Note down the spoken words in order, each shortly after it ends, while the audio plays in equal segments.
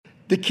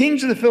The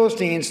kings of the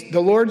Philistines,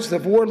 the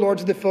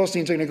warlords of the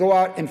Philistines are going to go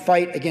out and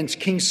fight against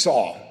King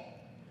Saul.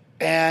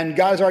 And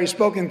God has already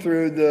spoken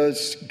through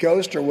the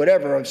ghost or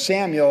whatever of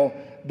Samuel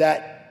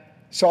that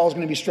Saul's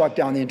going to be struck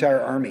down, the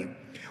entire army.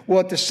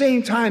 Well, at the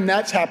same time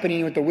that's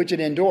happening with the witch at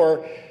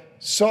Endor,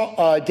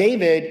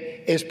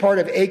 David is part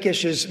of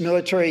Achish's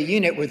military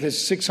unit with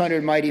his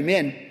 600 mighty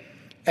men.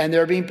 And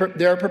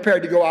they're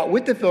prepared to go out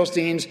with the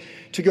Philistines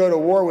to go to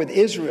war with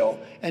Israel.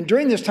 And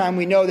during this time,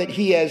 we know that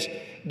he has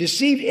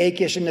deceived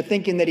Achish into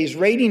thinking that he's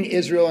raiding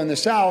Israel in the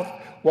south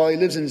while he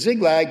lives in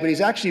Ziklag, but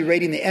he's actually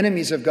raiding the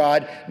enemies of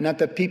God, not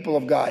the people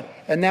of God.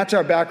 And that's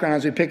our background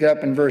as we pick it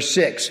up in verse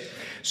 6.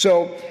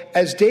 So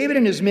as David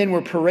and his men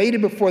were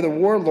paraded before the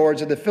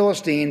warlords of the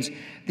Philistines,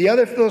 the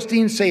other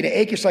Philistines say to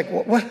Achish, like,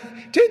 what?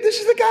 Dude, this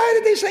is the guy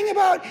that they sang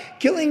about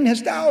killing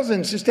his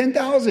thousands, his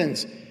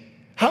 10,000s.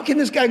 How can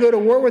this guy go to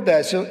war with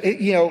us? So,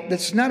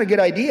 that's not a good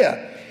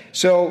idea.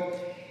 So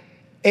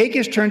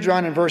Achish turns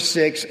around in verse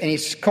 6 and he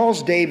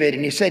calls David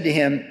and he said to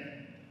him,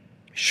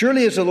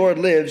 surely as the Lord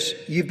lives,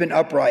 you've been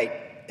upright,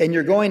 and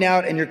you're going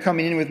out and you're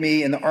coming in with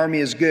me, and the army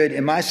is good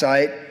in my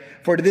sight.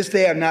 For to this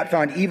day I have not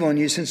found evil in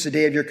you since the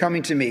day of your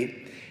coming to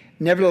me.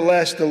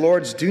 Nevertheless, the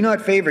Lords do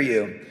not favor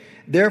you.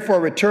 Therefore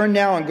return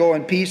now and go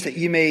in peace, that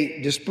you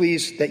may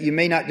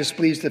not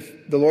displease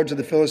the lords of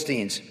the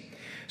Philistines.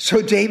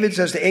 So David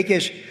says to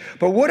Achish,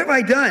 but what have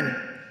I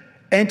done?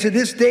 And to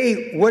this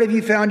day, what have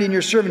you found in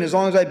your servant as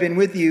long as I've been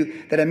with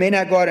you, that I may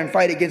not go out and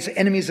fight against the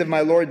enemies of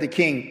my lord the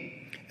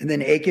king? And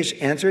then Achish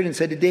answered and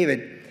said to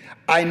David,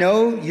 I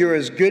know you're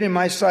as good in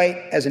my sight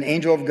as an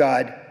angel of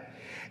God.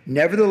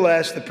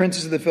 Nevertheless, the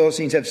princes of the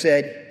Philistines have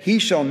said, he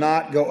shall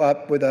not go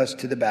up with us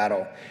to the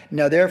battle.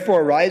 Now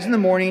therefore arise in the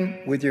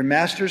morning with your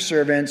master's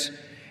servants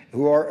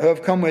who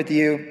have come with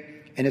you,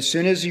 and as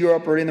soon as you are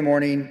up early in the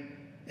morning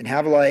and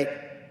have light,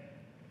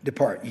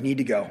 depart. You need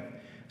to go.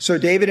 So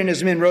David and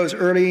his men rose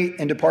early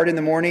and departed in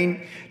the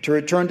morning to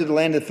return to the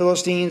land of the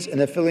Philistines, and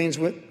the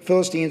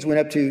Philistines went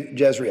up to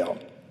Jezreel.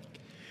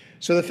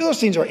 So the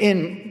Philistines are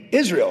in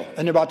Israel,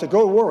 and they're about to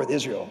go to war with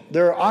Israel.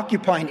 They're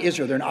occupying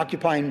Israel. They're an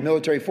occupying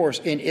military force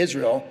in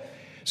Israel.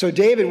 So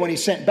David, when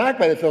he's sent back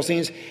by the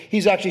Philistines,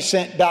 he's actually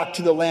sent back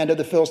to the land of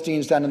the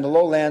Philistines down in the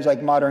lowlands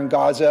like modern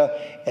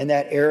Gaza and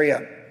that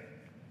area.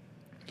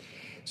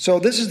 So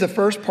this is the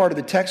first part of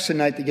the text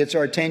tonight that gets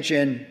our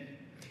attention.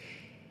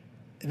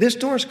 This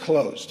door's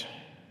closed.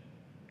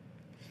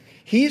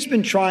 He's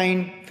been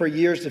trying for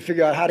years to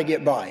figure out how to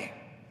get by.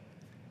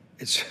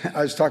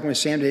 I was talking with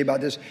Sam today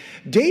about this.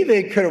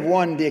 David could have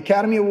won the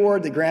Academy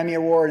Award, the Grammy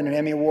Award, and an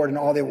Emmy Award, and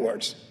all the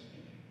awards.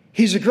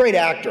 He's a great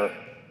actor.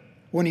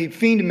 When he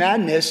feigned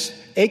madness,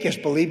 Achish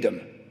believed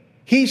him.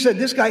 He said,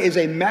 this guy is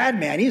a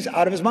madman. He's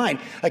out of his mind.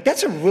 Like,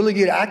 that's a really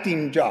good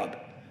acting job.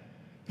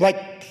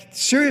 Like,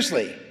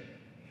 seriously.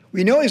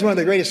 We know he's one of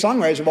the greatest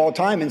songwriters of all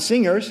time and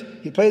singers.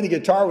 He played the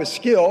guitar with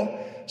skill,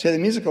 say the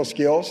musical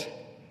skills.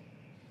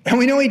 And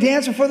we know he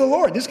danced before the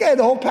Lord. This guy had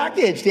the whole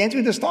package, Dancing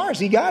with the Stars.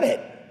 He got it.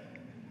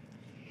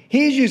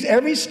 He's used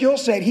every skill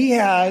set he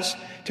has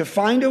to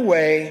find a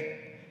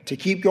way to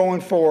keep going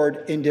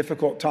forward in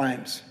difficult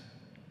times.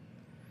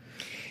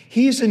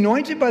 He's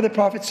anointed by the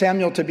prophet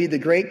Samuel to be the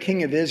great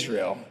king of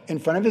Israel in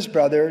front of his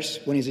brothers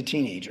when he's a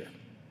teenager.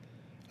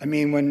 I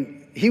mean,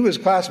 when he was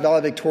class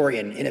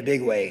valedictorian in a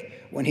big way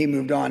when he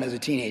moved on as a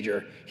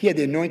teenager, he had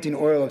the anointing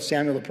oil of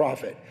Samuel the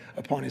prophet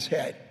upon his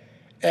head.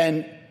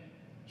 And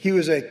he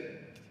was a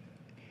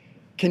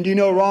can do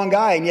no wrong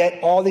guy, and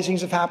yet all these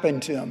things have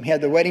happened to him. He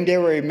had the wedding day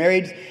where he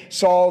married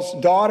Saul's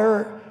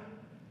daughter,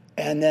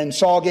 and then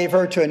Saul gave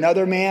her to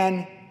another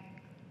man,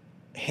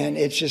 and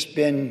it's just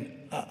been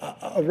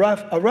a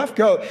rough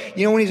go.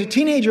 You know, when he's a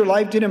teenager,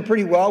 life did him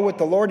pretty well with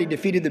the Lord. He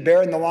defeated the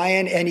bear and the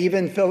lion and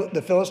even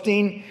the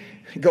Philistine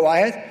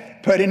Goliath.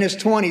 But in his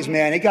 20s,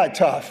 man, it got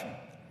tough.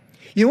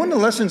 You know, one of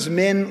the lessons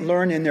men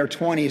learn in their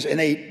 20s, and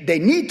they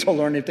need to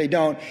learn if they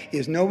don't,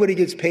 is nobody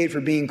gets paid for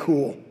being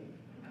cool.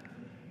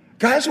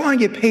 Guys want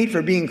to get paid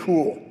for being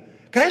cool.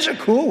 Guys are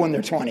cool when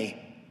they're 20.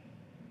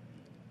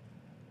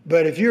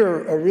 But if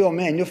you're a real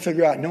man, you'll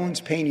figure out no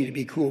one's paying you to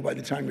be cool by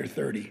the time you're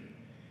 30.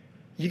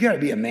 You got to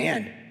be a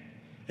man.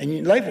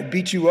 And life will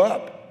beat you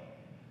up.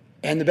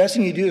 And the best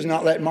thing you do is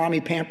not let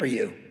mommy pamper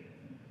you.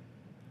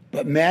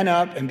 But man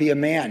up and be a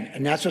man.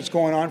 And that's what's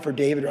going on for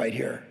David right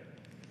here.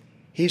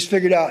 He's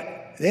figured out,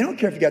 they don't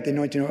care if you got the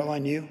anointing oil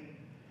on you.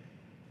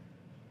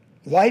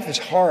 Life is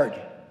hard.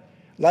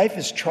 Life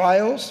is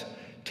trials,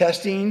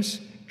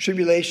 testings,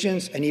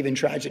 tribulations, and even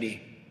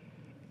tragedy.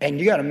 And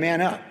you got to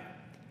man up.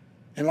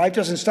 And life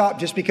doesn't stop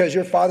just because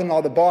your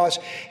father-in-law, the boss,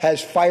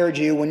 has fired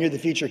you when you're the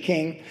future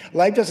king.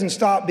 Life doesn't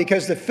stop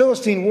because the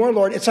Philistine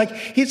warlord, it's like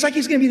he's going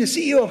to be the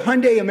CEO of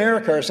Hyundai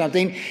America or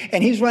something,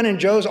 and he's running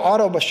Joe's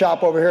auto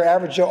shop over here,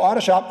 Average Joe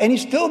Auto Shop, and he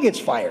still gets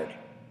fired.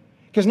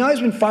 Because now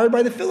he's been fired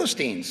by the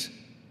Philistines.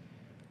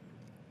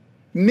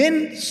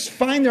 Men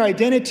find their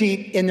identity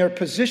in their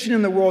position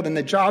in the world and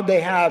the job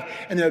they have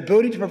and their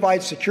ability to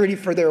provide security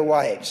for their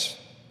wives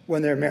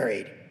when they're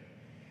married.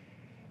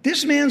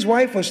 This man's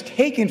wife was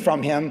taken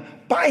from him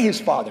by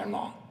his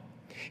father-in-law.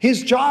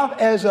 His job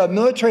as a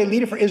military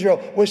leader for Israel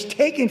was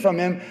taken from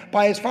him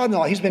by his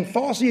father-in-law. He's been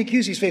falsely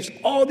accused. He's faced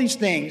all these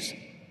things.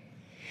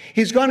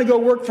 He's going to go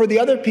work for the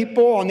other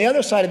people on the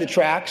other side of the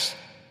tracks.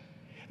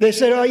 They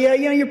said, oh, yeah,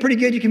 you're pretty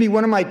good. You can be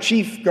one of my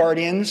chief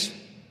guardians.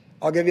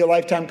 I'll give you a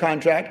lifetime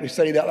contract. We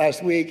studied that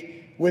last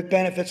week. With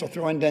benefits, I'll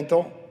throw in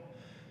dental.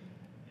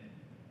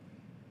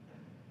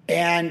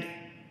 And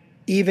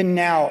even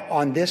now,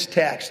 on this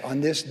text,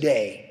 on this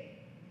day,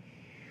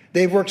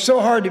 they've worked so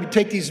hard to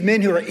take these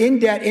men who are in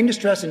debt, in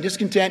distress, and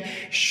discontent,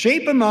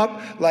 shape them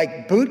up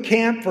like boot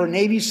camp for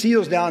Navy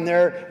SEALs down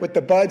there with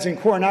the buds in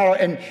Coronado,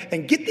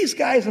 and get these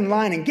guys in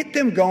line and get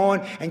them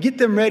going and get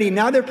them ready.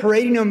 Now they're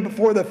parading them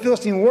before the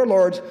Philistine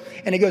warlords,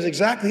 and it goes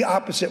exactly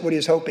opposite what he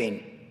was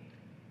hoping.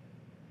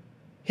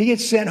 He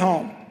gets sent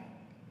home.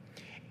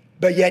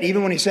 But yet,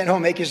 even when he's sent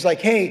home, Achish's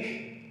like, hey,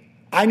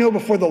 I know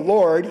before the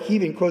Lord, he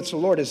even quotes the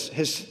Lord as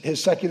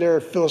his secular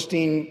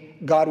Philistine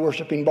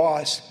God-worshiping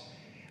boss,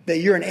 that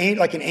you're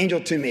like an angel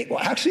to me. Well,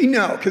 actually,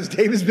 no, because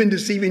David's been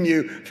deceiving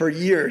you for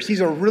years.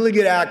 He's a really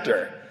good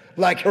actor,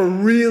 like a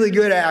really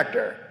good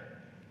actor.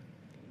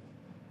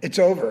 It's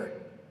over.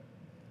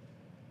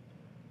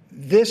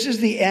 This is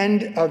the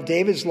end of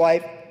David's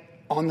life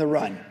on the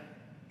run.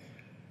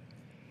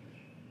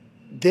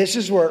 This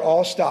is where it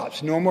all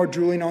stops. No more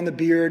drooling on the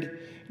beard.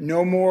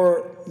 No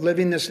more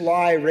living this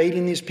lie,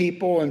 raiding these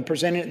people and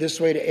presenting it this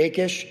way to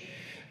Achish.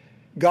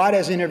 God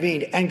has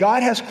intervened, and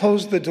God has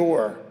closed the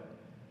door.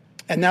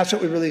 And that's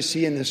what we really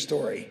see in this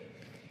story.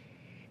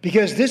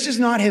 Because this is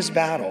not his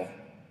battle.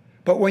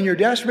 But when you're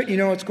desperate, you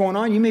know what's going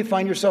on, you may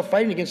find yourself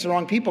fighting against the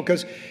wrong people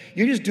because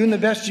you're just doing the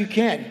best you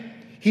can.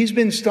 He's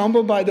been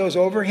stumbled by those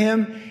over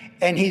him,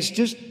 and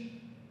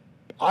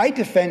I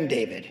defend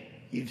David.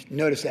 You've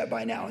noticed that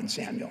by now in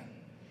Samuel.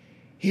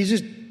 He's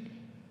just,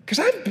 because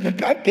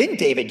I've been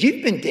David,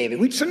 you've been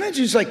David. Sometimes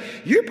it's like,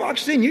 you're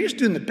boxed in, you're just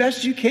doing the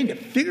best you can to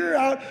figure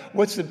out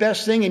what's the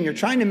best thing, and you're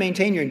trying to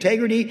maintain your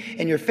integrity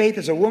and your faith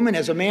as a woman,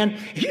 as a man.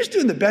 You're just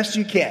doing the best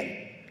you can.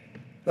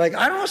 Like,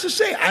 I don't know what to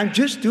say. I'm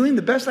just doing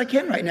the best I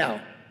can right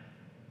now.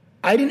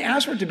 I didn't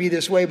ask for it to be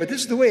this way, but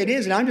this is the way it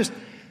is, and I'm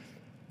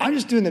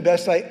just doing the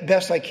best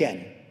I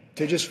can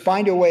to just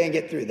find a way and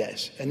get through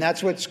this. And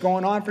that's what's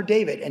going on for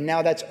David, and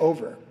now that's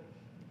over.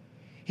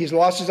 He's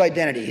lost his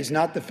identity. He's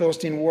not the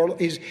Philistine warlord.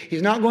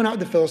 He's not going out with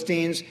the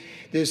Philistines.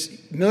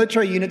 This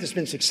military unit that's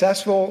been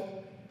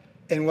successful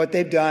in what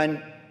they've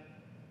done,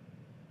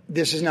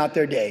 this is not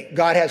their day.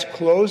 God has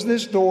closed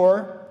this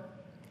door,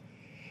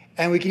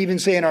 and we can even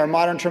say in our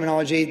modern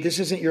terminology, this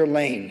isn't your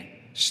lane.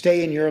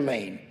 Stay in your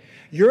lane.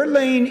 Your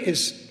lane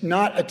is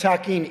not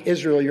attacking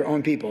Israel, your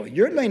own people.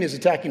 Your lane is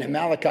attacking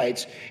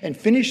Amalekites and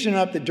finishing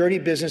up the dirty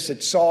business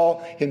that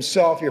Saul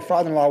himself, your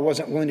father-in-law,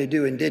 wasn't willing to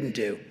do and didn't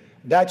do.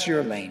 That's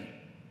your lane.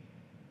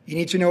 You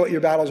need to know what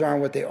your battles are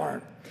and what they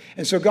aren't.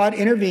 And so God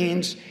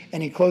intervenes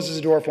and he closes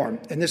the door for him.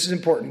 And this is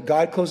important.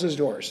 God closes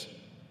doors.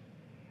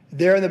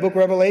 There in the book of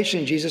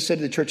Revelation, Jesus said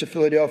to the church of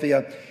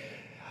Philadelphia,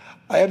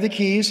 I have the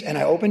keys and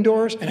I open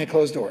doors and I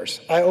close doors.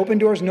 I open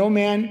doors no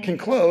man can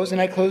close,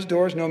 and I close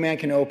doors no man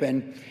can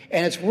open.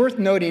 And it's worth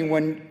noting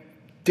when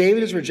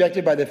David is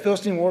rejected by the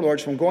Philistine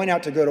warlords from going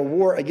out to go to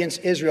war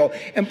against Israel.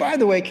 And by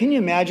the way, can you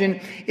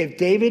imagine if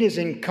David is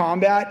in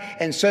combat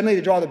and suddenly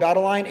they draw the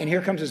battle line and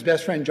here comes his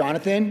best friend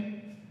Jonathan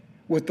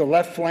with the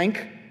left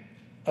flank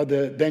of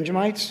the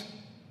Benjamites?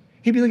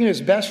 He'd be looking at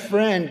his best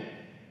friend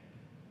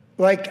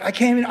like, I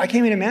can't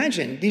even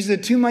imagine. These are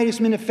the two mightiest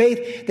men of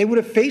faith. They would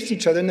have faced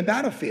each other in the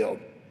battlefield.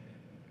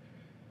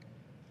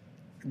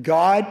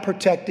 God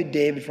protected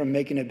David from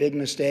making a big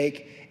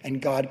mistake,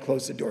 and God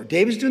closed the door.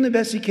 David's doing the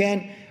best he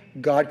can.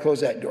 God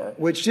closed that door,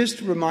 which just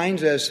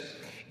reminds us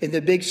in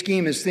the big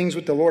scheme is things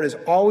with the Lord is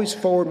always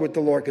forward with the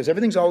Lord, because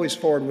everything's always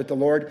forward with the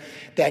Lord,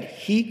 that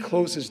he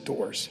closes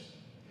doors.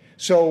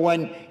 So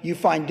when you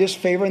find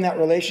disfavor in that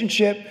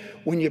relationship,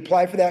 when you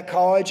apply for that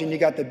college and you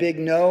got the big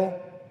no,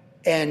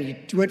 and you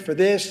went for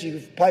this, you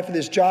applied for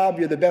this job,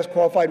 you're the best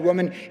qualified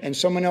woman, and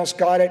someone else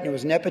got it, and it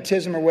was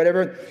nepotism or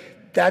whatever,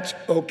 that's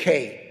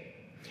okay.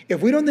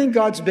 If we don't think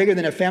God's bigger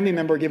than a family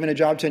member giving a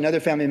job to another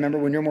family member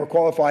when you're more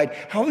qualified,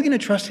 how are we going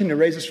to trust him to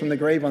raise us from the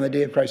grave on the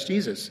day of Christ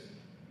Jesus?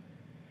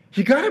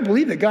 You got to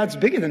believe that God's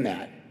bigger than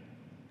that.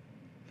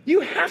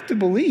 You have to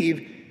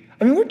believe.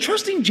 I mean, we're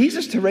trusting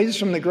Jesus to raise us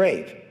from the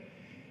grave.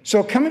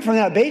 So coming from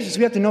that basis,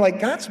 we have to know,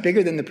 like, God's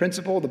bigger than the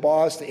principal, the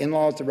boss, the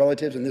in-laws, the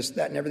relatives, and this,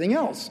 that, and everything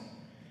else.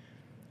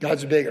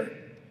 God's bigger.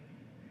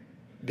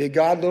 Big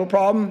God, little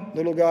problem.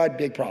 Little God,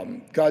 big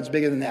problem. God's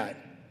bigger than that.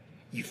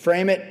 You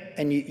frame it,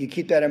 and you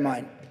keep that in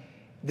mind.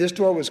 This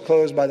door was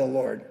closed by the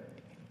Lord.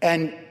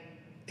 And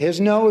his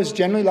no is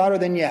generally louder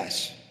than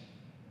yes.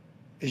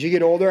 As you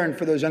get older, and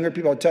for those younger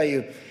people, I'll tell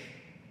you,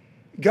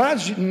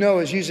 God's no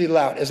is usually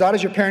loud. As loud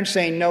as your parents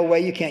saying, no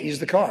way, you can't use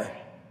the car.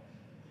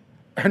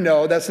 Or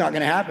no, that's not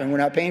going to happen. We're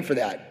not paying for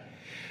that.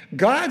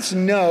 God's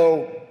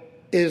no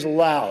is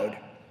loud.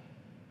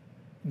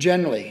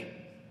 Generally.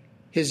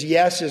 His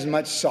yes is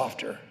much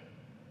softer.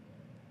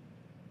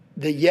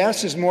 The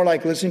yes is more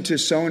like listening to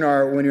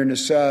sonar when you're in a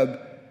sub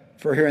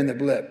for hearing the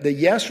blip. The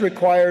yes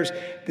requires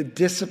the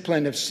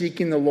discipline of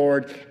seeking the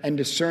Lord and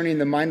discerning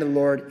the mind of the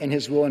Lord and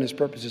his will and his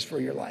purposes for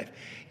your life.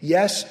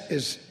 Yes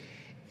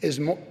is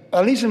more,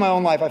 at least in my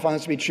own life, I found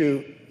this to be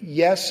true.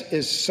 Yes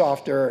is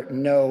softer,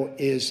 no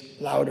is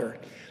louder.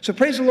 So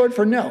praise the Lord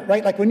for no,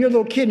 right? Like when you're a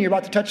little kid and you're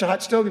about to touch a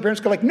hot stove, your parents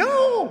go like,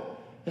 no,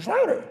 it's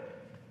louder.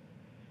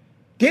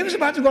 David's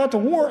about to go out to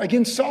war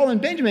against Saul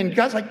and Benjamin.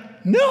 God's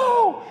like,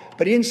 no,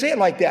 but he didn't say it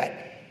like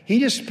that. He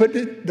just put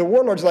the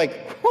warlords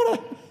like, hold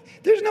on.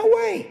 There's no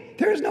way.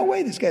 There is no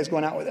way this guy's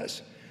going out with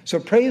us. So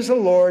praise the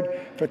Lord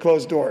for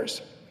closed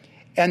doors.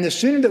 And the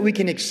sooner that we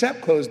can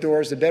accept closed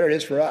doors, the better it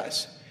is for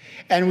us.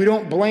 And we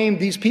don't blame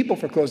these people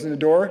for closing the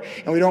door,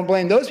 and we don't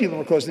blame those people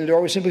for closing the door.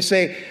 We simply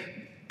say,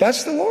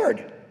 that's the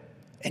Lord.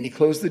 And he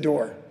closed the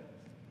door.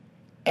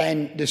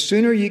 And the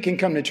sooner you can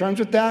come to terms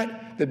with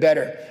that, the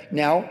better.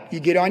 Now,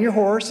 you get on your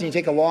horse and you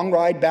take a long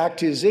ride back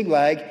to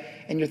Ziklag,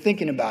 and you're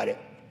thinking about it.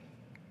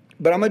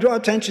 But I'm going to draw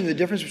attention to the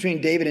difference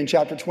between David in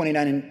chapter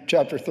 29 and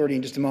chapter 30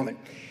 in just a moment.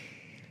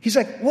 He's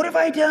like, what have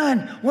I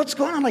done? What's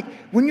going on? Like,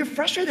 when you're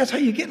frustrated, that's how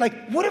you get,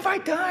 like, what have I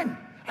done?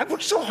 I've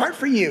worked so hard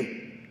for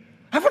you.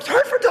 I've worked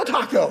hard for Del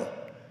Taco.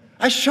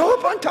 I show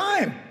up on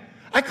time.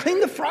 I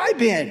clean the fry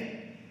bin.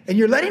 And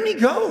you're letting me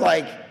go.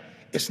 Like,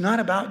 it's not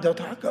about Del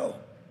Taco.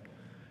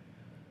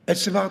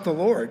 It's about the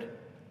Lord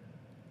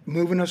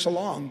moving us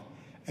along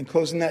and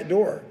closing that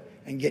door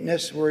and getting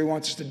us where he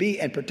wants us to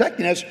be and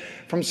protecting us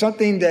from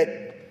something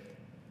that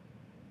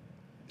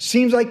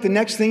seems like the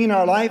next thing in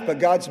our life, but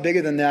God's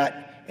bigger than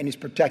that, and he's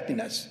protecting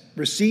us.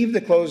 Receive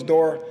the closed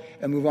door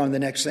and move on to the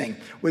next thing,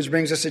 which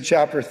brings us to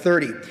chapter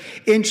 30.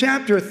 In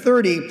chapter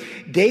 30,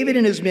 David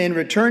and his men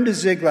return to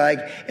Ziklag,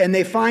 and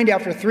they find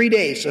after 3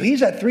 days, so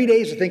he's had 3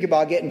 days to think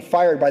about getting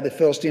fired by the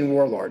Philistine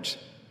warlords,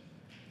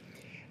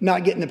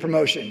 not getting the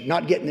promotion,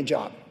 not getting the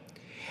job.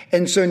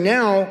 And so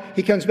now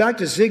he comes back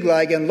to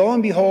Ziklag, and lo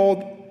and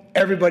behold,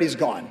 everybody's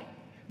gone.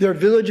 Their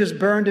village is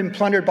burned and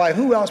plundered by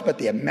who else but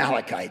the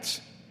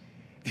Amalekites.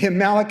 The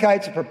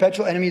Amalekites, the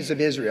perpetual enemies of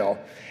Israel,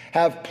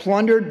 have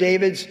plundered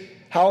David's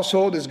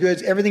household, his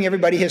goods, everything,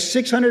 everybody. He has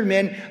 600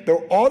 men,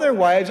 all their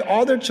wives,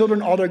 all their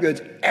children, all their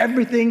goods.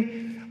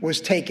 Everything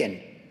was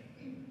taken.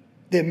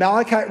 The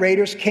Amalekite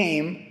raiders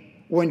came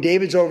when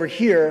David's over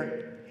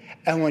here,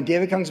 and when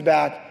David comes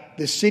back,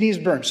 the city is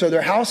burned. So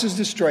their house is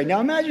destroyed.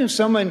 Now imagine if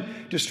someone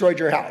destroyed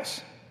your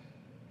house.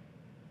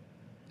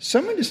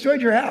 Someone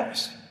destroyed your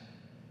house.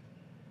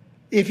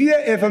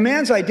 If a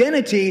man's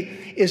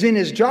identity is in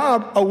his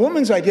job, a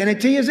woman's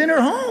identity is in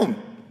her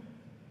home.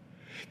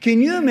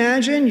 Can you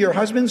imagine your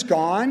husband's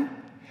gone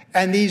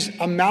and these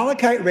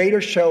Amalekite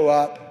raiders show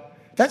up?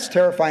 That's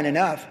terrifying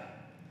enough.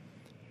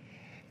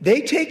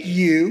 They take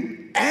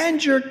you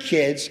and your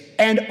kids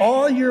and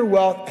all your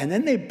wealth, and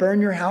then they burn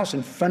your house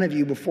in front of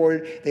you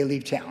before they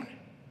leave town.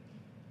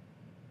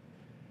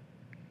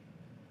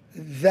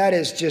 That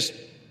is just,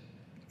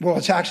 well,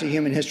 it's actually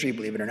human history,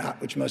 believe it or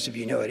not, which most of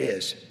you know it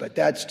is. But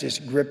that's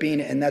just gripping,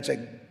 and that's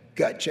a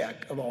gut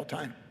check of all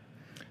time.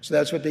 So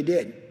that's what they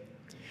did.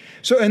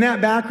 So in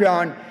that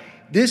background,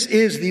 this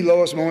is the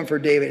lowest moment for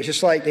David. It's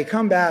just like they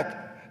come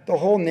back, the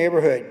whole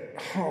neighborhood,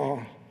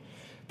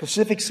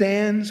 Pacific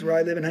Sands, where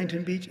I live in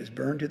Huntington Beach, is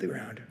burned to the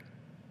ground.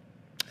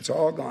 It's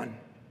all gone.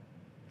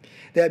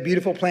 That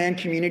beautiful planned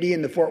community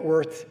in the Fort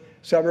Worth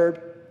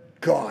suburb,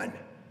 gone.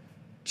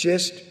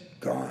 Just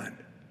gone.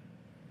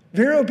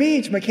 Vero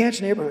Beach,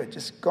 McCants neighborhood,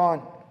 just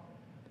gone.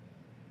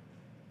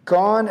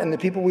 Gone, and the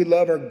people we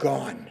love are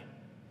gone.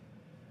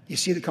 You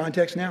see the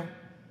context now?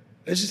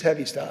 This is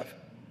heavy stuff.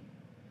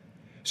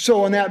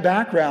 So in that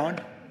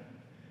background,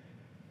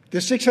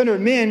 the 600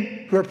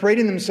 men who are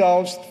parading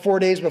themselves 4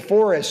 days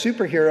before as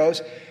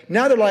superheroes,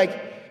 now they're like,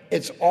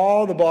 it's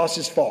all the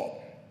boss's fault.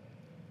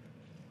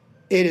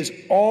 It is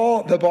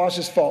all the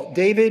boss's fault.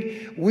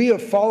 David, we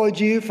have followed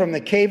you from the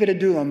cave at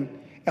Adullam,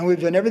 and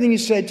we've done everything you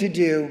said to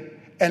do,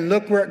 and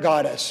look where it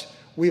got us.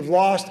 We've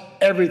lost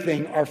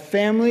everything. Our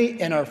family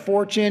and our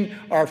fortune,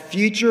 our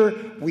future,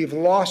 we've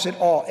lost it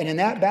all. And in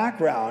that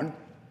background,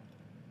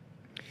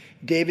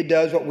 David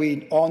does what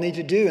we all need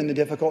to do in the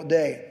difficult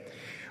day.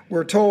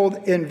 We're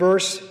told in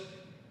verse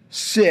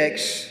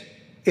 6,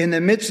 in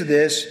the midst of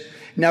this,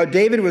 now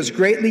David was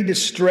greatly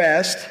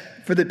distressed,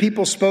 for the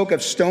people spoke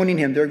of stoning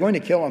him. They're going to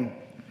kill him.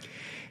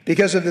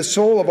 Because of the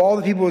soul of all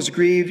the people was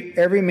grieved,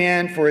 every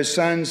man for his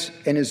sons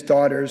and his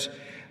daughters.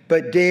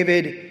 But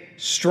David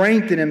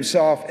strengthened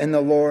himself in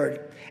the Lord.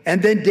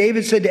 And then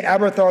David said to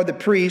Abiathar the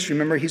priest,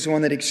 remember he's the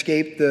one that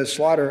escaped the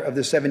slaughter of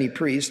the 70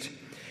 priests,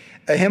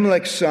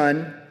 Ahimelech's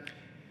son,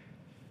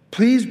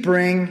 please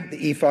bring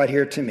the ephod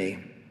here to me.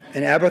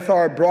 And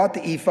Abiathar brought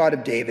the ephod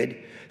of David.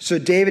 So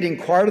David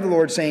inquired of the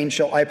Lord, saying,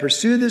 shall I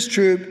pursue this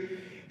troop?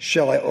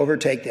 Shall I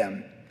overtake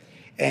them?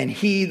 And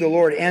he, the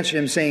Lord, answered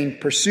him, saying,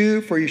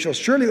 pursue, for you shall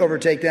surely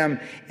overtake them,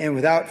 and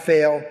without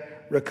fail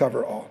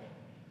recover all.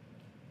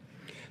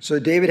 So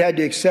David had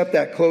to accept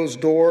that closed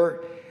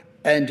door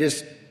and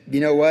just, you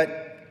know what?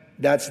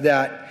 That's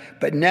that.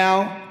 But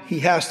now he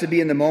has to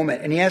be in the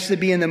moment. And he has to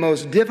be in the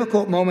most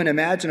difficult moment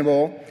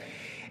imaginable.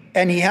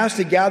 And he has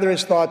to gather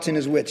his thoughts and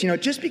his wits.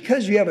 Just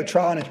because you have a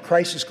trial and a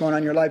crisis going on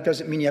in your life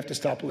doesn't mean you have to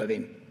stop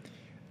living.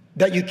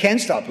 That you can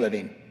stop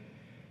living.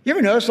 You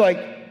ever notice,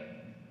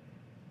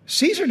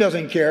 Caesar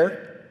doesn't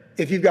care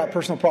if you've got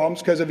personal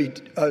problems because of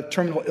a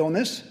terminal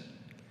illness.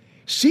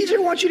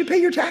 Caesar wants you to pay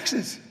your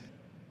taxes.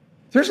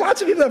 There's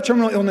lots of people that have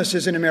terminal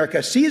illnesses in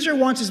America. Caesar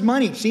wants his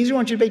money. Caesar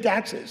wants you to pay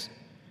taxes.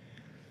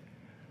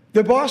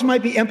 The boss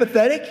might be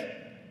empathetic.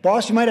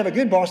 Boss, you might have a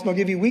good boss and they'll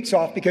give you weeks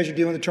off because you're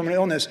dealing with a terminal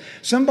illness.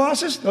 Some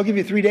bosses, they'll give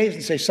you 3 days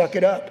and say, suck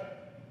it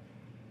up.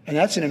 And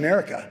that's in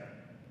America.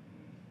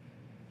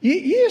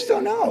 You just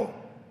don't know.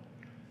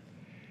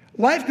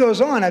 Life goes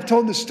on. I've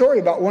told this story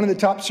about one of the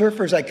top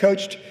surfers I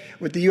coached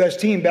with the U.S.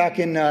 team back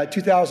in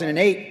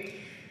 2008,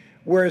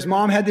 where his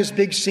mom had this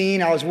big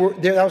scene. I was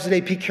there. That was the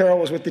day Pete Carroll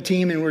was with the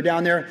team, and we were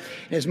down there.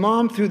 And his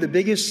mom threw the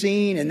biggest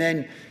scene, and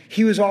then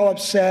he was all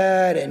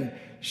upset, and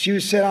she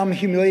said, I'm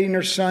humiliating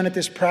her son at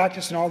this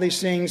practice and all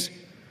these things.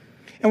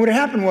 And what had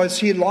happened was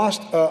he had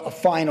lost a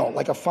final,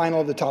 like a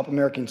final of the top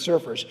American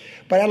surfers,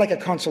 but I had like a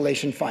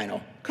consolation final.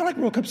 Kind of like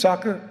World Cup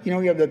soccer. You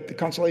have the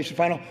consolation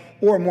final,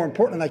 or more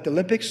importantly, like the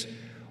Olympics,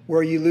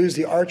 where you lose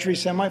the archery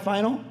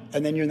semifinal,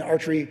 and then you're in the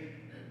archery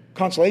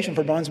consolation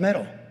for bronze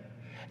medal.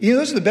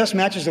 Those are the best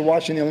matches to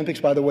watch in the Olympics,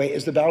 by the way,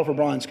 is the battle for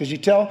bronze, because you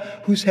tell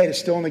whose head is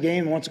still in the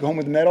game and wants to go home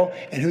with the medal,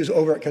 and who's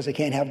over it because they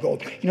can't have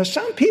gold.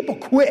 Some people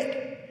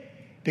quit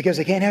because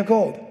they can't have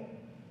gold.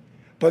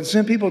 But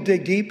some people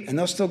dig deep, and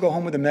they'll still go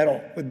home with a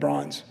medal, with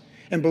bronze.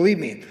 And believe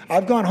me,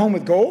 I've gone home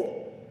with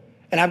gold,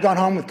 and I've gone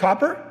home with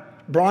copper,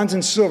 bronze,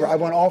 and silver.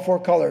 I've won all 4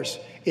 colors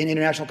in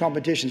international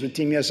competitions with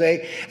Team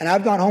USA, and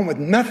I've gone home with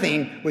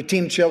nothing with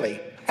Team Chile.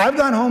 I've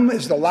gone home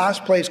as the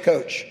last place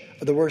coach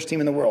of the worst team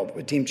in the world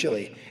with Team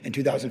Chile in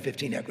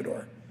 2015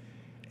 Ecuador,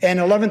 and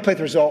 11th place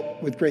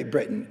result with Great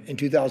Britain in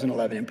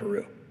 2011 in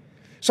Peru.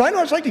 So I know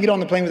what it's like to get on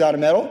the plane without a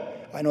medal.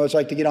 I know what it's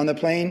like to get on the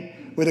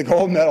plane with a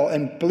gold medal,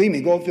 and believe me,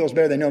 gold feels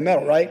better than no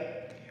medal, right?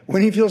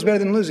 Winning feels better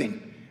than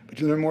losing, but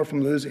you learn more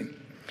from losing.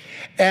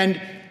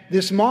 And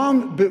this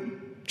mom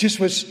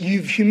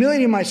you've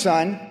humiliated my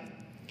son,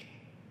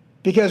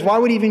 because why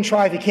would he even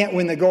try if he can't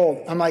win the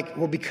gold? I'm like,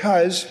 well,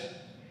 just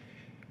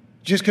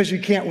because you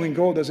can't win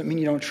gold doesn't mean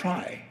you don't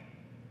try.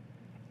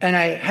 And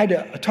I had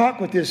a talk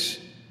with this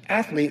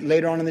athlete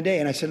later on in the day,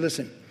 and I said,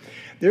 listen,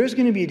 there's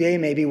going to be a day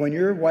maybe when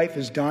your wife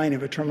is dying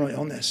of a terminal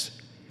illness,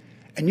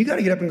 and you got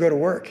to get up and go to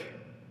work.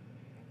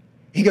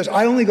 He goes,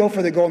 I only go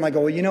for the gold. And I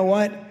go, well, you know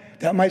what?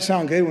 That might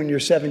sound good when you're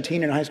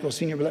 17 and a high school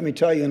senior, but let me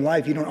tell you, in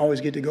life, you don't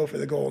always get to go for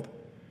the gold.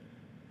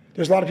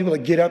 There's a lot of people that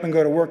get up and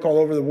go to work all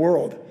over the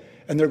world,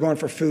 and they're going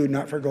for food,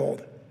 not for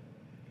gold.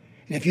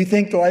 And if you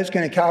think the life's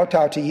going to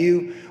kowtow to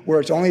you where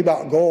it's only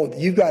about gold,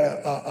 you've got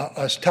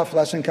a tough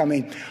lesson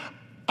coming.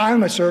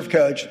 I'm a surf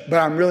coach, but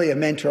I'm really a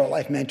mentor, a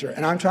life mentor,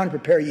 and I'm trying to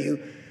prepare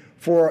you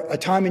for a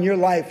time in your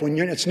life when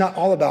it's not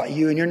all about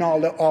you and you're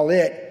not all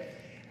it,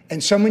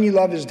 and someone you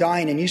love is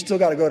dying, and you still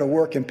got to go to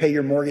work and pay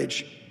your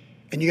mortgage,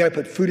 and you got to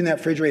put food in that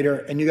refrigerator,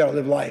 and you got to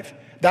live life.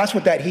 That's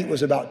what that heat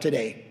was about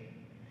today.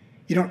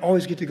 You don't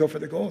always get to go for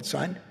the gold,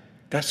 son.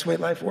 That's the way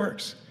life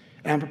works,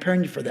 and I'm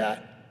preparing you for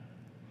that.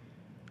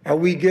 Are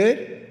we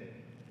good?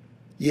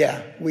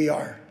 Yeah, we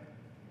are.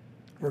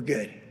 We're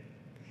good.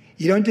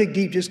 You don't dig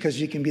deep just because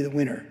you can be the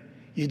winner.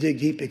 You dig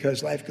deep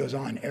because life goes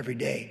on every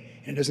day,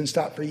 and it doesn't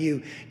stop for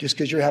you just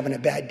because you're having a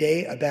bad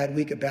day, a bad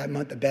week, a bad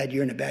month, a bad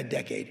year, and a bad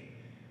decade.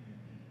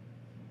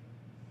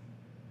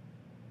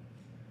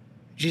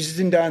 Jesus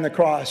didn't die on the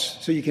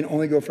cross so you can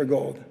only go for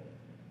gold.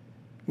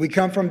 We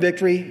come from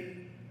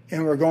victory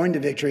and we're going to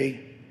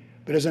victory,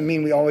 but it doesn't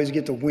mean we always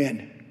get to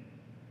win.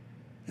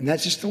 And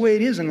that's just the way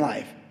it is in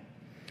life.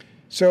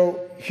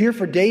 So here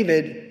for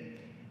David,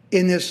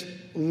 in this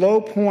low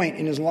point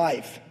in his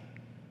life,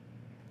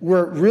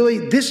 where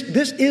really this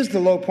is the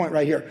low point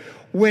right here.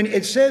 When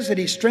it says that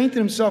he strengthened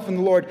himself in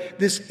the Lord,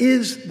 this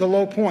is the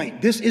low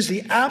point. This is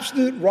the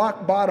absolute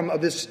rock bottom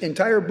of this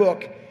entire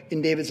book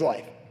in David's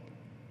life.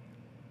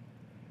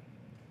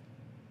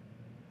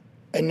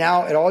 And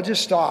now it all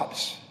just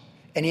stops,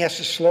 and he has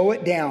to slow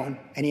it down,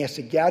 and he has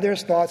to gather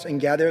his thoughts and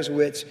gather his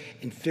wits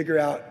and figure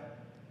out,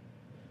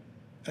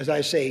 as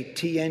I say,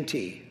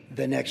 TNT,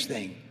 the next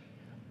thing.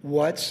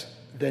 What's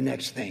the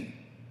next thing?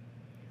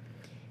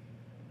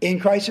 In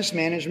crisis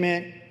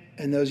management,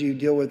 and those of you who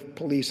deal with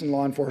police and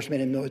law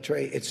enforcement and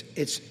military,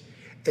 it's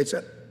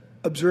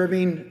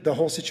observing the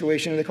whole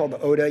situation. They call it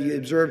the ODA. You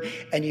observe,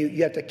 and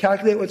you have to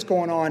calculate what's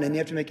going on, and you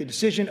have to make a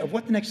decision of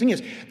what the next thing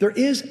is. There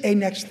is a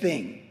next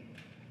thing.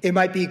 It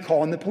might be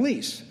calling the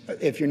police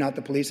if you're not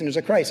the police and there's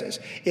a crisis.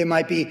 It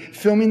might be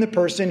filming the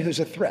person who's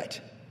a threat,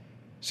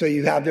 so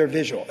you have their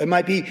visual. It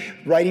might be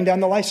writing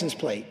down the license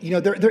plate.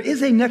 There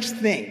is a next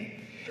thing.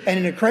 And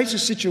in a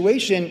crisis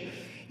situation,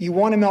 you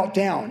want to melt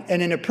down.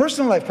 And in a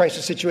personal life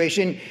crisis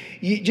situation,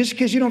 just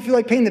because you don't feel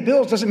like paying the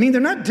bills doesn't mean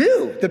they're not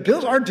due. The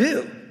bills are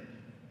due.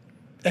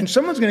 And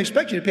someone's going to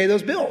expect you to pay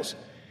those bills.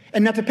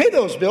 And not to pay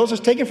those bills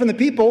is taken from the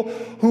people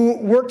who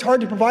worked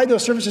hard to provide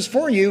those services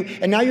for you,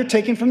 and now you're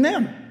taking from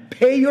them.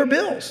 Pay your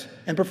bills,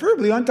 and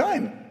preferably on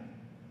time.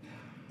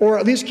 Or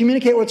at least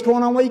communicate what's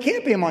going on while you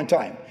can't pay them on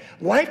time.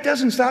 Life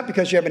doesn't stop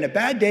because you're having a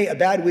bad day, a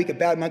bad week, a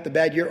bad month, a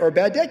bad year, or a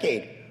bad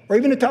decade, or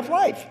even a tough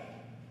life.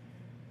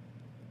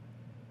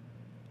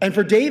 And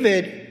for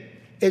David,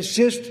 it's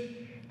just,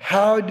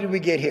 how did we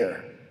get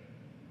here?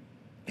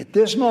 At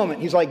this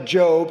moment, he's like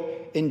Job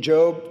in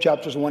Job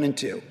chapters 1 and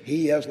 2.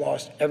 He has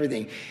lost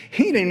everything.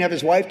 He didn't even have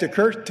his wife to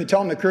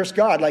tell him to curse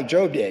God like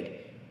Job did.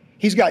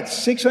 He's got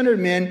 600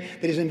 men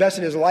that he's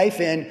invested his life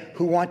in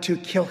who want to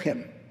kill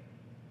him.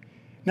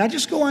 Not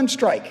just go on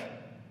strike,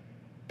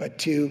 but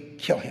to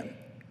kill him.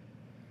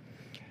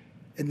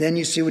 And then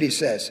you see what he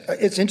says.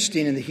 It's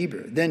interesting in the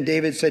Hebrew. Then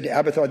David said to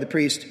Abiathar the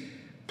priest,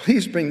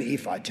 please bring the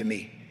ephod to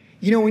me.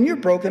 You know, when you're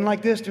broken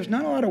like this, there's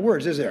not a lot of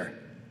words, is there?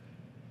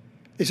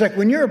 It's like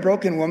when you're a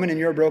broken woman and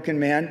you're a broken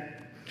man,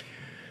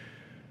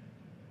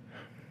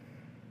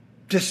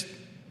 just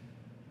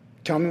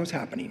tell me what's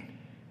happening.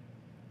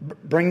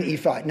 Bring the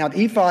ephod. Now,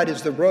 the ephod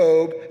is the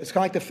robe. It's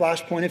kind of like the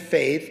flashpoint of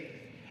faith.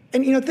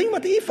 And, you know, think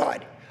about the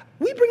ephod.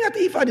 We bring out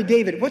the ephod to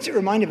David. What's it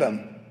remind of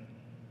him?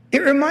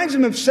 It reminds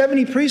him of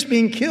 70 priests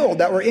being killed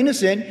that were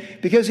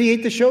innocent because he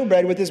ate the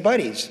showbread with his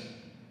buddies.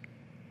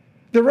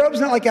 The robe's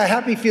not like a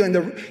happy feeling.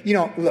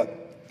 Look,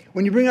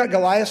 when you bring out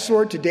Goliath's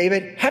sword to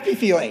David, happy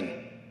feeling.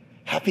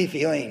 Happy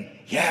feeling.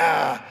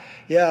 Yeah,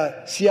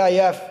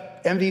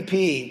 CIF,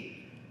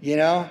 MVP, you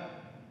know?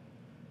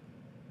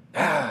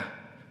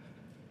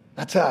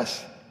 That's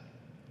us.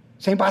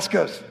 St.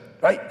 Bosco's,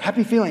 right?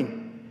 Happy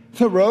feeling.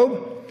 The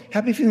robe,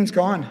 happy feeling's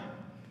gone.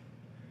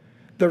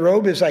 The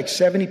robe is like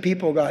 70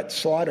 people got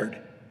slaughtered.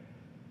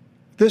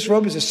 This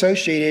robe is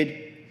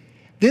associated.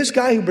 This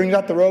guy who brings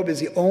out the robe is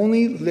the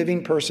only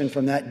living person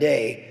from that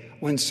day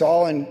when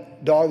Saul and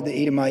Dog the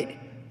Edomite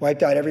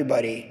wiped out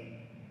everybody,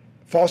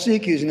 falsely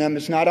accusing them.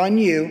 It's not on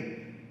you.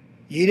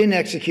 You didn't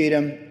execute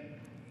him,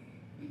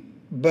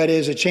 but it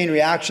is a chain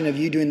reaction of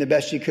you doing the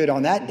best you could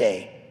on that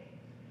day.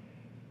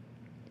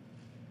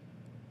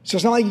 So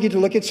it's not like you get to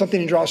look at something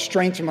and draw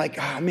strength from like,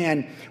 oh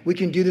man, we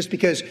can do this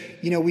because,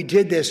 you know, we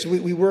did this.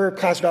 We were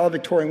class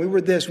valedictorian. We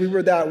were this, we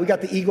were that. We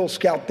got the Eagle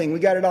Scout thing. We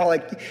got it all.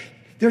 Like,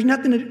 there's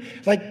nothing to,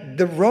 like,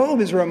 the robe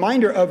is a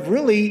reminder of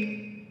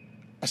really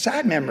a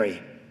sad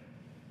memory.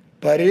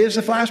 But it is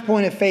a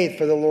flashpoint of faith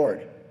for the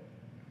Lord.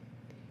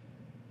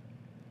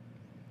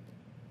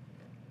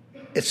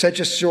 It's such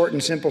a short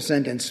and simple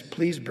sentence.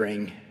 Please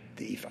bring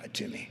the ephod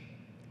to me.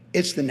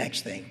 It's the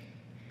next thing.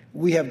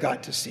 We have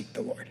got to seek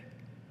the Lord.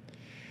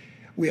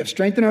 We have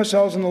strengthened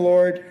ourselves in the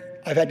Lord.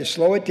 I've had to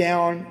slow it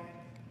down.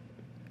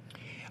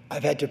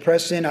 I've had to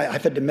press in.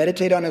 I've had to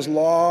meditate on his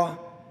law.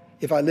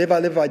 If I live, I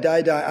live. If I die,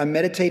 I die. I'm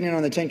meditating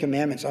on the Ten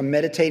Commandments. I'm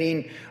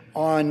meditating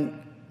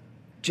on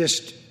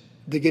just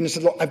the goodness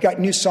of the Lord. I've got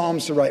new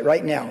Psalms to write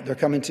right now. They're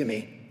coming to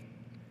me.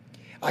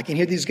 I can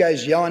hear these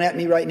guys yelling at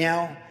me right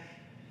now.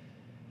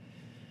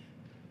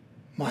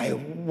 My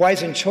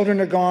wives and children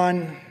are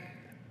gone.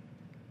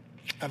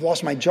 I've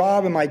lost my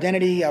job and my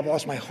identity. I've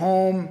lost my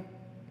home.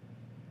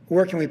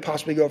 Where can we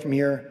possibly go from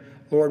here?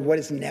 Lord, what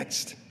is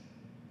next?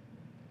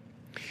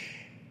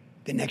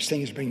 The next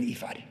thing is bring the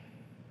ephod.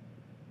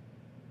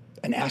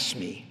 And ask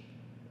me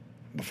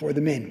before the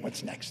men,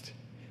 what's next?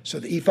 So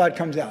the ephod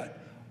comes out.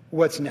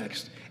 What's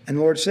next? And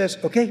the Lord says,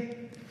 okay.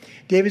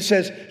 David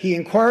says, he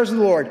inquires of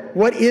the Lord,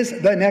 what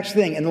is the next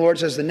thing? And the Lord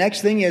says, the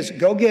next thing is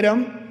go get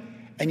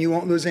him and you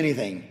won't lose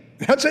anything.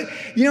 That's it.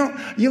 You know,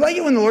 you like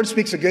it when the Lord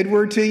speaks a good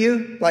word to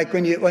you, like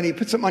when he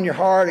puts something on your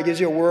heart, or gives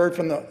you a word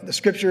from the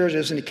scriptures,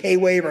 there's a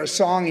K-wave or a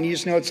song, and you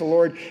just know it's the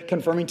Lord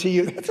confirming to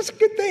you. That's a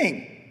good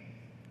thing.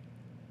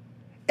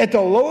 At the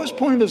lowest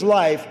point of his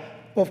life,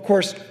 well, of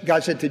course,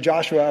 God said to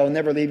Joshua, I will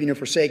never leave you nor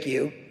forsake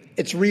you.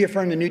 It's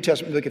reaffirmed in the New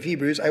Testament book of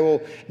Hebrews, I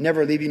will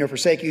never leave you nor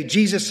forsake you.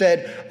 Jesus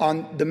said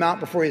on the mount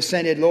before he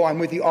ascended, lo, I'm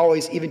with you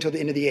always, even till the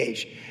end of the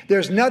age.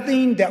 There's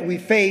nothing that we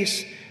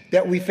face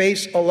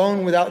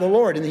alone without the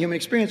Lord in the human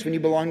experience when you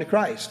belong to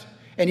Christ.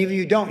 And even if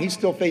you don't, he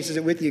still faces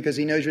it with you because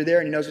he knows you're there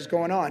and he knows what's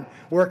going on.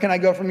 Where can I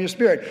go from your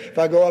spirit? If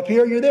I go up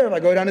here, you're there. If I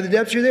go down to the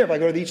depths, you're there. If I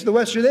go to the east or the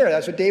west, you're there.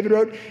 That's what David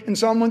wrote in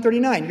Psalm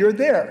 139. You're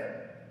there.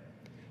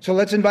 So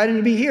let's invite him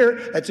to be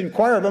here. Let's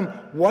inquire of him,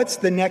 what's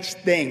the next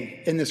thing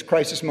in this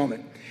crisis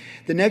moment?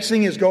 The next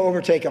thing is go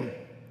overtake him.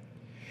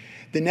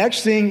 The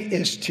next thing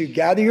is to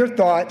gather your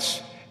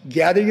thoughts,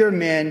 gather your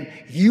men.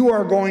 You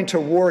are going to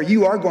war.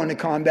 You are going to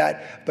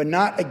combat, but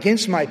not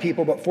against my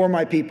people, but for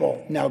my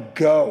people. Now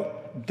go.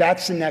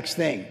 That's the next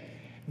thing.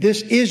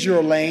 This is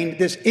your lane.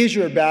 This is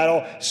your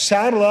battle.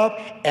 Saddle up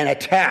and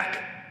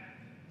attack.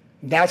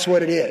 That's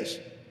what it is.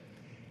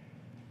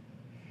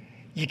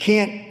 You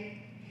can't,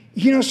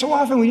 so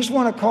often we just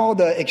want to call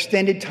the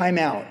extended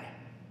timeout.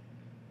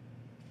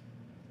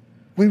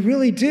 We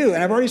really do.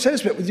 And I've already said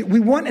this, but we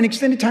want an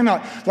extended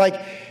timeout. Like,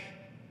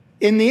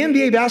 in the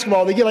NBA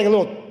basketball, they get like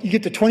you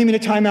get the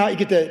 20-minute timeout,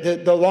 you get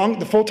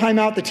the full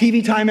timeout, the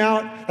TV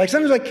timeout. Like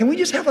sometimes can we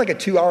just have like a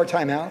 2-hour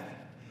timeout?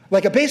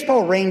 Like a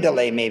baseball rain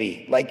delay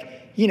maybe.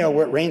 Like,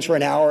 where it rains for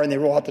an hour and they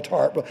roll out the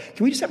tarp. But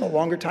can we just have a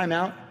longer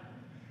timeout?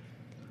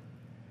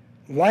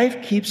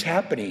 Life keeps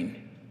happening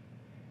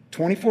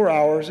 24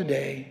 hours a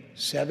day,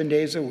 7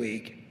 days a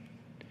week,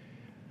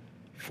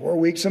 4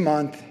 weeks a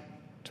month,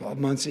 12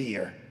 months a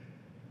year.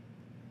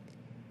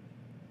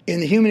 In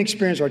the human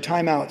experience, our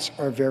timeouts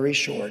are very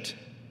short.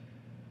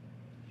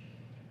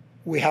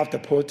 We have to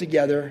pull it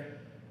together.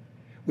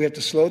 We have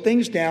to slow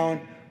things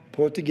down,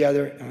 pull it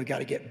together, and we got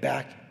to get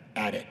back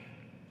at it.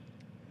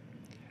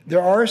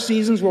 There are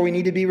seasons where we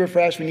need to be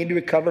refreshed. We need to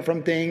recover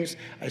from things.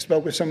 I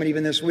spoke with someone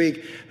even this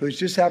week who's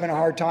just having a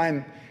hard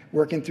time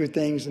working through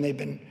things, and they've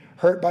been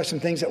hurt by some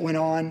things that went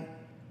on.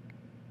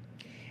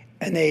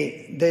 And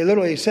they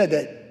literally said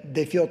that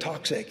they feel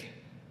toxic.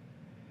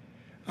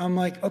 I'm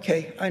like,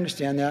 okay, I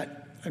understand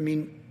that. I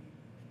mean,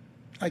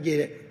 I get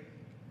it.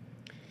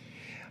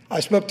 I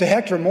spoke to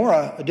Hector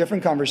Mora, a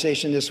different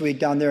conversation this week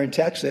down there in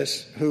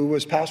Texas, who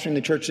was pastoring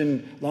the church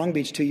in Long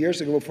Beach 2 years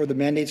ago before the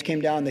mandates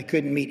came down. They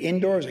couldn't meet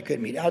indoors. They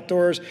couldn't meet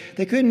outdoors.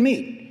 They couldn't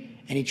meet.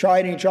 And he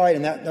tried,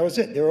 and that was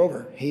it. They were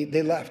over.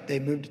 They left. They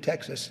moved to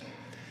Texas.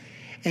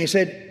 And he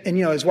said, and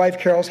his wife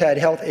Carol's had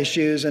health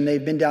issues, and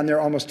they've been down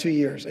there almost 2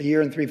 years, 1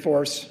 year and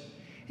 3/4.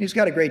 He's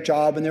got a great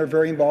job, and they're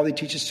very involved. He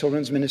teaches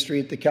children's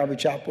ministry at the Calvary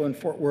Chapel in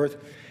Fort Worth.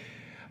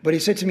 But he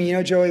said to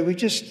me, Joey,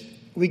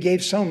 we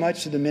gave so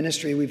much to the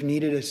ministry. We've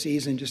needed a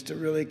season just to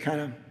really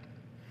kind of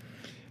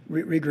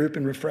regroup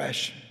and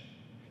refresh.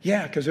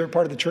 Yeah, because they were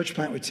part of the church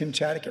plant with Tim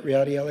Chaddick at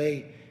Reality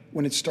LA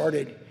when it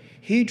started.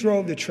 He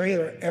drove the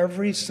trailer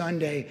every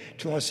Sunday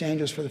to Los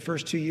Angeles for the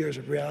first 2 years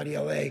of Reality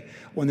LA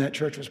when that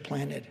church was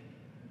planted.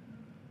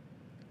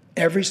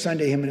 Every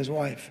Sunday, him and his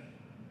wife.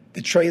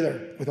 The trailer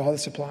with all the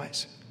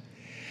supplies.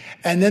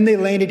 And then they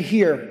landed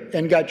here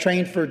and got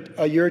trained for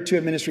 1 year or 2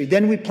 of ministry.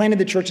 Then we planted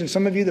the church, and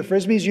some of you, the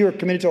Frisbees, you were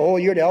committed to a whole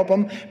year to help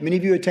them. Many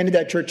of you attended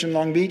that church in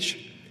Long Beach.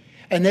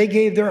 And they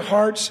gave their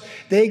hearts.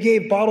 They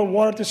gave bottled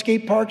water at the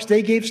skate parks.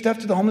 They gave stuff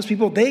to the homeless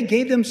people. They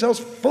gave themselves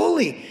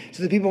fully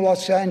to the people of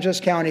Los Angeles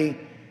County.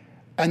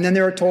 And then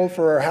they were told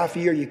for half a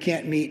year, you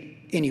can't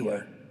meet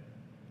anywhere.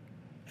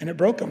 And it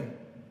broke them.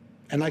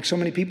 And like so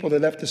many people, they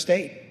left the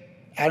state.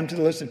 Add them to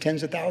the list of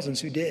tens of thousands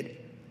who did.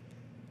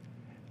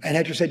 And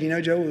Hector said,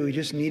 Joe, we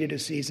just needed a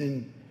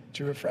season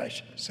to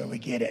refresh. So we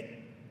get it.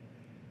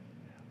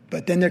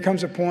 But then there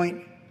comes a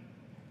point,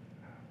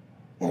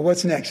 well,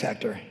 what's next,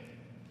 Hector?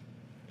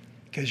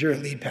 Because you're a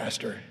lead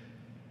pastor.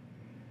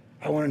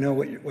 I want to know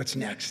what's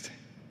next.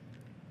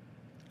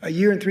 1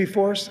 year and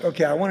 3/4?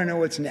 Okay, I want to know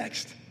what's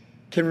next.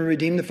 Can we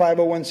redeem the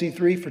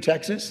 501c3 for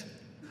Texas?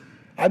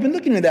 I've been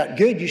looking into that.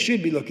 Good, you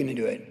should be looking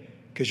into it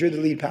because you're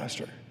the lead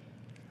pastor.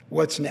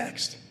 What's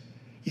next?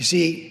 You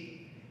see,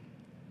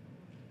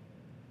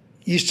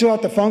 you still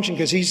have to function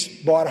because he's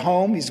bought a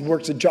home. He's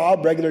works a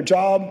job, regular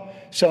job,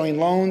 selling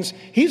loans.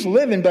 He's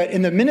living, but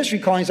in the ministry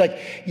calling, he's like,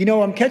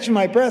 I'm catching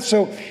my breath.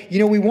 So,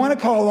 we want to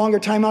call a longer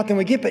timeout than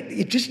we get, but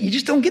you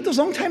just don't get those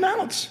long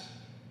timeouts.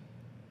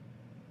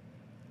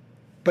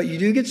 But you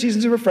do get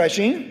seasons of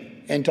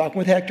refreshing, and talking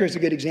with Hector is a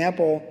good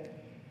example.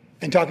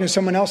 And talking to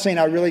someone else saying,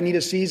 I really need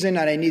a season,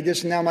 and I need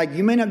this and that. I'm like,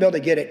 you may not be able to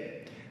get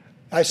it.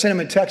 I sent him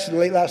a text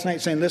late last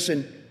night saying,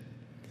 listen,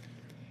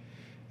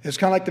 it's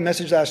kind of like the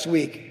message last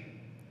week.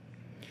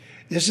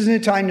 This isn't a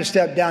time to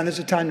step down. This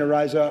is a time to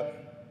rise up.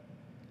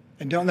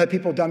 And don't let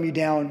people dumb you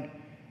down.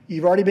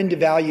 You've already been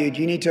devalued.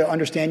 You need to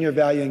understand your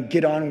value and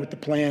get on with the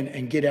plan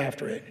and get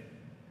after it.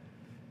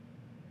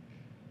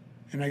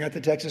 And I got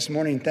the text this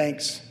morning,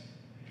 thanks.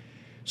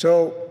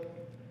 So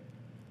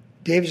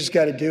Dave's just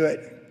got to do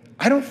it.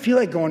 I don't feel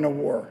like going to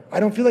war. I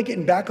don't feel like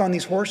getting back on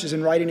these horses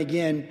and riding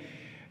again.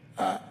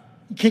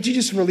 Can't you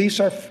just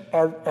release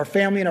our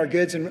family and our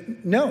goods?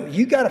 And no,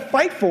 you got to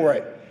fight for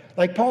it.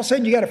 Like Paul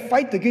said, you got to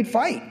fight the good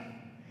fight.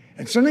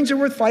 And some things are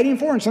worth fighting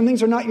for, and some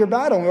things are not your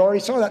battle. And we already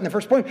saw that in the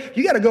first point.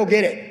 You got to go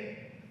get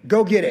it.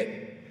 Go get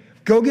it.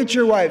 Go get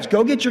your wives.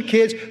 Go get your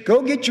kids.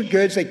 Go get your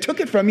goods. They took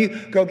it from you.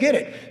 Go get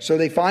it. So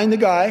they find the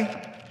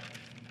guy.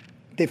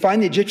 They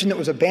find the Egyptian that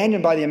was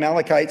abandoned by the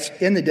Amalekites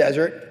in the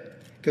desert,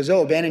 because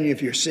they'll abandon you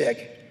if you're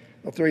sick.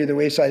 They'll throw you to the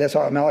wayside. That's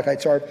how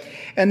Amalekites are.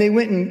 And they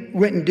went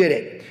and did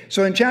it.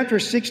 So in chapter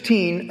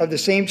 16 of the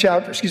same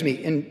chapter,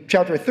 in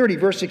chapter 30,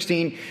 verse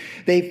 16,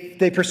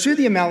 they pursue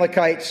the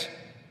Amalekites,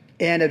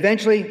 and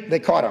eventually they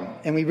caught him.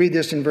 And we read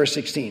this in verse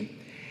 16.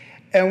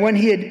 And when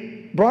he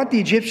had brought the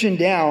Egyptian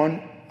down,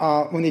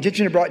 when the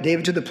Egyptian had brought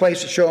David to the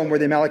place to show him where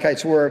the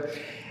Amalekites were,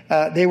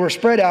 they were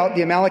spread out.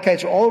 The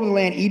Amalekites were all over the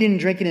land, eating and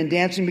drinking and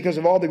dancing because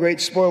of all the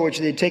great spoil which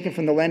they had taken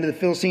from the land of the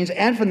Philistines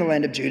and from the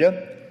land of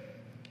Judah.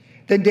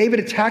 Then David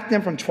attacked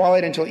them from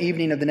twilight until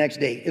evening of the next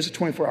day. It was a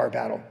 24-hour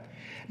battle.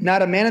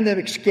 Not a man of them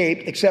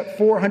escaped except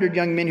 400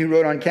 young men who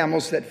rode on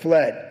camels that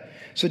fled.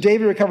 So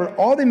David recovered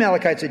all the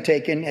Amalekites had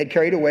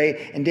carried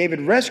away, and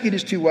David rescued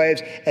his 2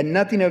 wives, and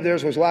nothing of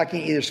theirs was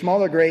lacking, either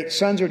small or great,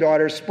 sons or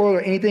daughters, spoil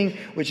or anything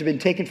which had been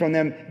taken from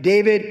them.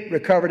 David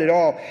recovered it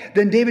all.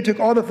 Then David took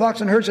all the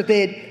flocks and herds that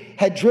they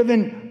had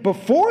driven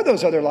before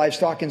those other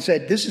livestock and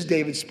said, this is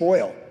David's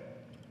spoil.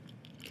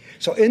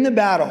 So in the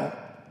battle,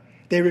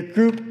 they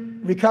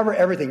recover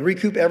everything,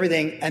 recoup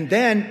everything, and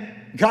then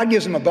God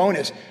gives them a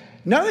bonus.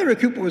 Not only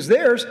recoup what was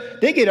theirs,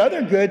 they get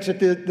other goods that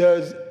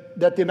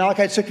the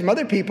Amalekites took from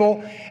other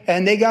people,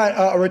 and they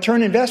got a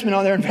return investment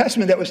on their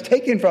investment that was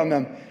taken from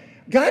them.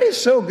 God is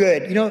so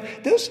good. You know,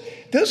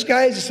 those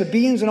guys, the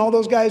Sabaeans and all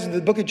those guys in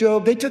the book of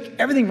Job, they took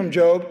everything from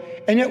Job.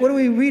 And yet what do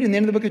we read in the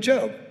end of the book of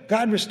Job?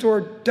 God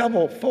restored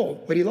double, full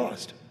what he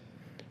lost.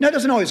 Now, it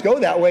doesn't always go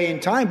that way in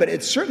time, but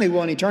it certainly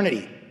will in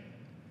eternity.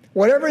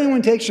 Whatever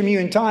anyone takes from you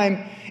in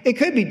time, it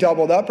could be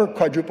doubled up or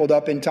quadrupled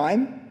up in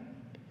time.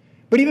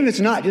 But even if it's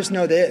not, just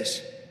know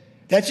this.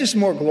 That's just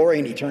more glory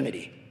in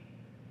eternity.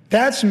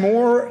 That's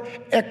more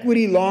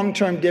equity,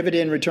 long-term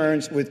dividend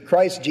returns with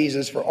Christ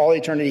Jesus for all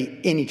eternity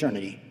in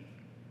eternity.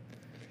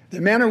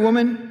 The man or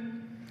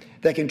woman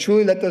that can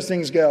truly let those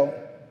things go,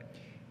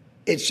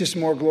 it's just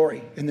more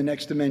glory in the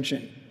next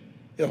dimension.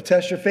 It'll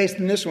test your faith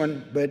in this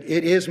one, but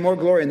it is more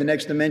glory in the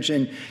next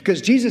dimension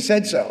because Jesus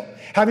said so.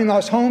 Having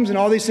lost homes and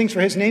all these things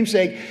for his name's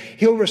sake,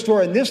 he'll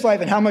restore in this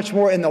life and how much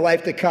more in the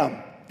life to come.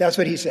 That's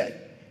what he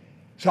said.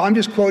 So I'm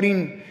just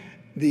quoting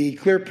the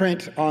clear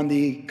print on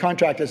the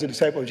contract as a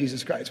disciple of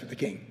Jesus Christ with the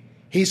King.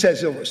 He says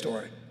he'll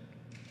restore it.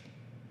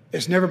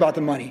 It's never about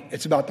the money.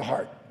 It's about the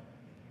heart.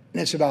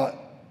 And it's about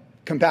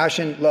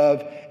compassion,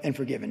 love, and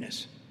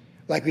forgiveness.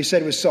 Like we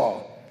said with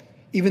Saul.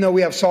 Even though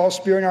we have Saul's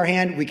spear in our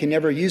hand, we can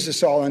never use the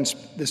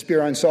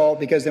spear on Saul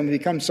because then we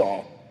become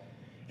Saul.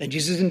 And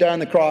Jesus didn't die on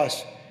the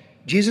cross.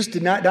 Jesus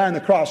did not die on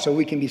the cross so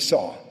we can be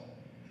Saul.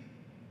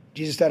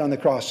 Jesus died on the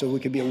cross so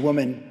we could be a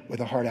woman with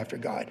a heart after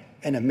God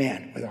and a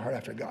man with a heart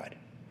after God.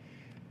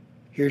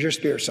 Here's your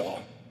spear, Saul.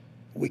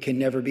 We can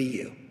never be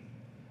you.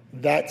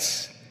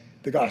 That's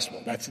the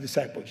gospel. That's the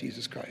disciple of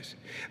Jesus Christ.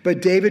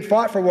 But David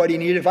fought for what he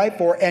needed to fight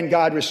for, and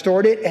God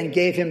restored it and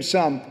gave him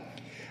some.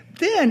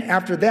 Then,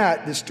 after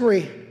that, the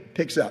story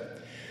picks up.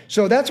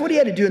 So that's what he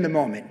had to do in the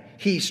moment.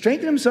 He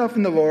strengthened himself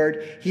in the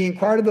Lord. He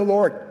inquired of the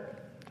Lord.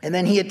 And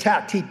then he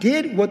attacked. He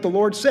did what the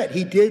Lord said.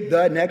 He did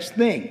the next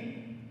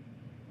thing.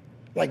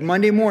 Like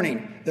Monday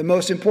morning, the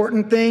most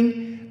important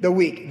thing, the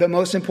week. The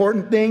most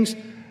important things,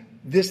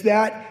 this,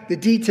 that, the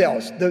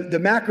details. The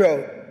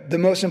macro, the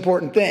most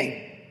important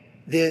thing.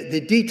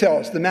 The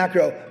details, the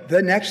macro,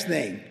 the next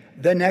thing.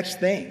 The next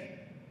thing.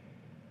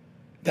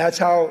 That's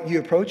how you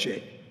approach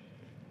it.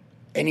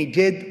 And he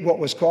did what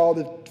was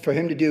called for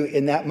him to do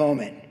in that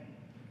moment.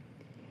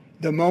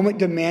 The moment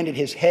demanded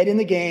his head in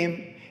the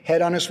game,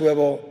 head on a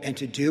swivel, and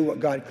to do what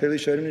God clearly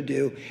showed him to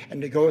do,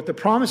 and to go with the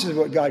promises of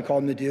what God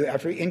called him to do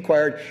after he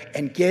inquired,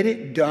 and get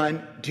it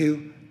done,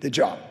 do the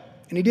job.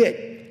 And he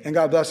did, and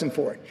God blessed him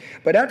for it.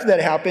 But after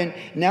that happened,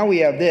 now we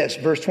have this,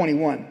 verse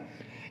 21.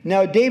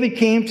 Now David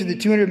came to the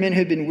 200 men who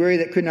had been weary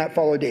that could not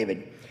follow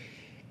David.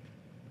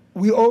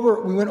 We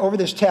went over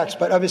this text,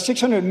 but of his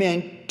 600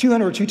 men,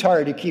 200 were too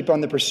tired to keep on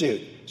the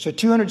pursuit. So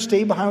 200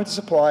 stayed behind with the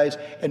supplies,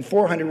 and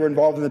 400 were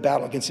involved in the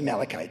battle against the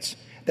Amalekites.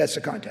 That's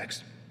the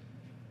context.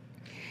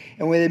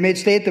 And when they made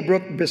stay at the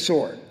brook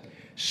Besor.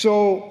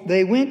 So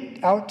they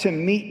went out to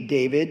meet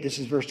David. This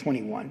is verse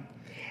 21.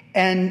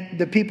 And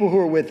the people who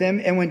were with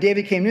him. And when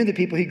David came near the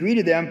people, he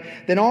greeted them.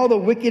 Then all the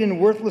wicked and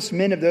worthless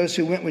men of those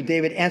who went with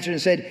David answered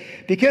and said,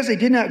 because they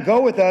did not go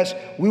with us,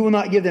 we will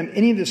not give them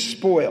any of the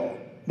spoil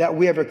that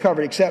we have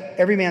recovered, except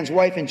every man's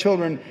wife and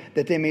children,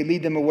 that they may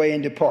lead them away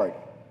and depart.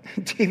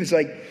 David's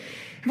like,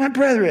 my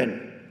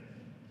brethren,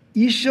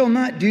 ye shall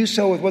not do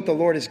so with what the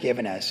Lord has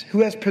given us,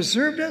 who has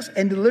preserved us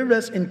and delivered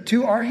us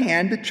into our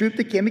hand, the troop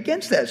that came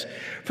against us.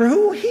 For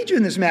who will heed you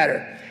in this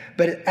matter?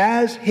 But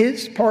as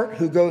his part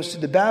who goes to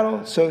the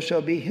battle, so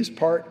shall be his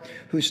part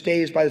who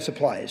stays by the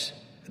supplies.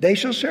 They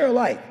shall share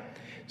alike.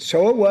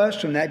 So it was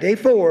from that day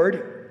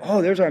forward.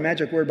 Oh, there's our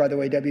magic word, by the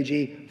way,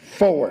 WG.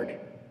 Forward.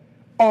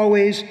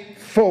 Always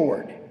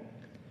forward.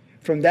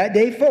 From that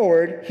day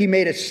forward, he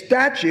made a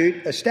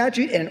statute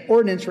and an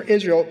ordinance for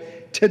Israel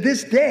to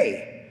this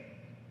day.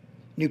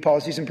 New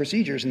policies and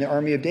procedures in the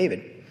army of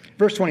David.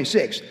 Verse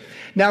 26.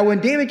 Now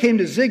when David came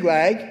to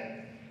Ziklag,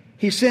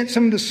 he sent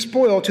some of the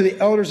spoil to the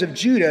elders of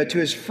Judah, to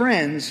his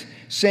friends,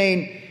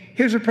 saying,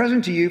 here's a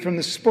present to you from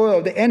the spoil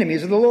of the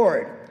enemies of the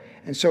Lord.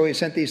 And so he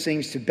sent these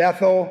things to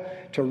Bethel,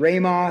 to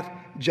Ramoth,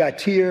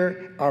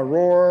 Jatir,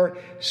 Aror,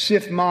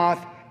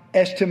 Sifmoth,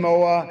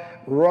 Eshtemoa,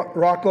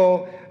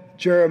 Rocco,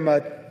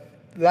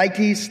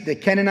 Jeremites, the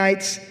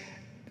Canaanites,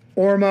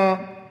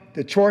 Orma,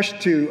 to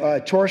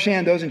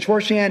Chorshan, those in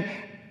Chorshan,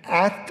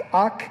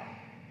 Athak,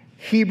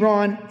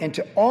 Hebron, and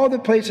to all the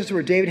places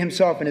where David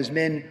himself and his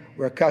men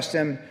were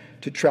accustomed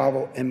to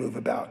travel and move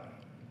about.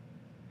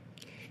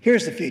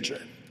 Here's the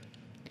future.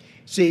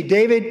 See,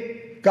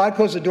 David, God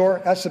closed the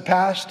door. That's the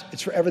past.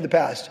 It's forever the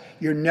past.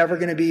 You're never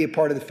going to be a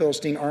part of the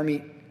Philistine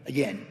army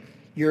again.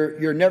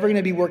 You're never going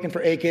to be working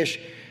for Achish.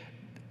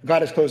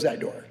 God has closed that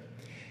door.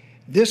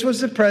 This was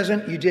the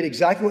present. You did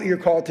exactly what you're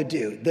called to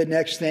do. The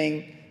next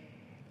thing.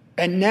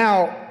 And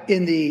now,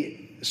 in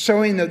the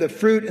sowing of the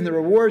fruit and the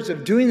rewards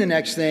of doing the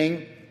next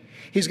thing,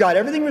 he's got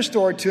everything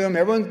restored to him.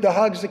 Everyone, the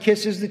hugs, the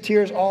kisses, the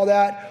tears, all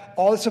that,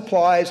 all the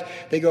supplies.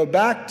 They go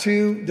back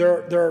to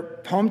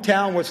their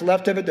hometown, what's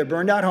left of it, their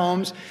burned out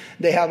homes.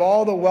 They have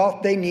all the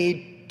wealth they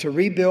need to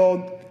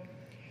rebuild.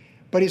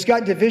 But he's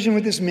got division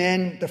with his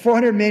men. The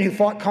 400 men who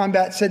fought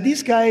combat said,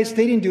 these guys,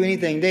 they didn't do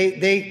anything.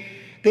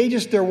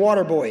 They're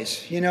water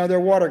boys. They're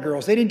water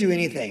girls. They didn't do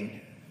anything.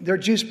 their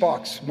juice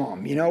box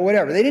mom,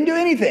 whatever. They didn't do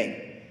anything.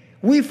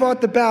 We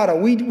fought the battle.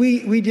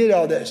 We did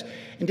all this.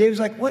 And David's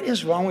like, what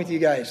is wrong with you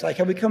guys? Like,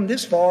 have we come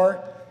this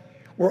far?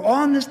 We're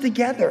on this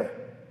together.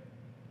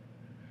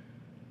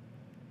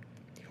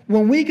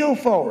 When we go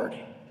forward,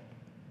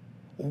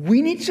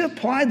 we need to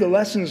apply the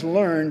lessons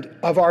learned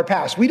of our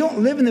past. We don't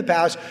live in the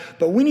past,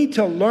 but we need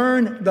to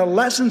learn the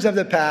lessons of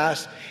the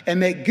past and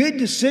make good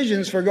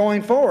decisions for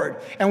going forward.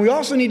 And we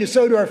also need to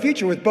sow to our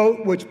future,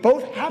 which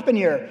both happen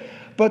here.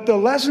 But the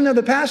lesson of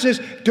the past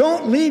is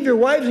don't leave your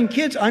wives and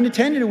kids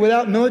unattended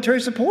without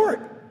military support.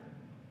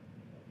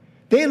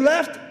 They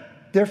left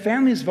their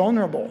families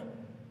vulnerable.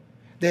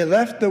 They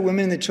left the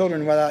women and the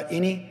children without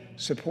any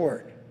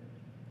support.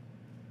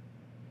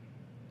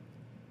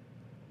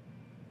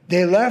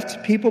 They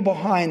left people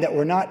behind that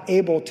were not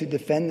able to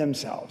defend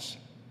themselves.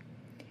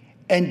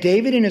 And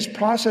David, in his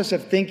process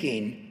of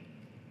thinking,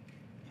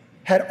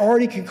 had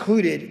already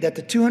concluded that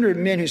the 200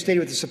 men who stayed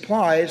with the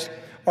supplies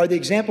are the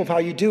example of how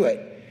you do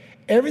it.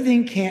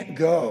 Everything can't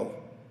go.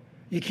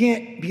 You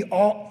can't be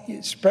all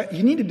spread.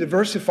 You need to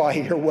diversify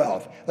your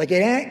wealth. Like,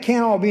 it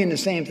can't all be in the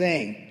same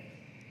thing.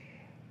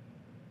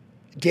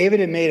 David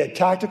had made a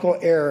tactical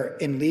error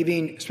in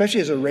leaving, especially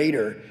as a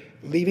raider,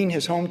 leaving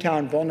his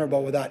hometown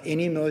vulnerable without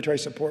any military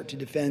support to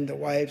defend the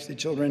wives, the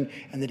children,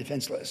 and the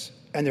defenseless,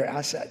 and their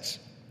assets.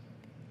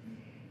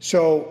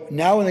 So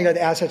now when they got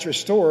the assets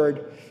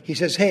restored, he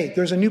says, hey,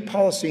 there's a new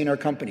policy in our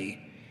company,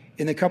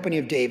 in the company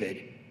of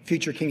David,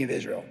 future king of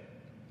Israel.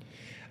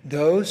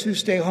 Those who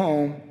stay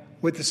home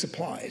with the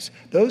supplies,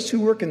 those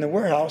who work in the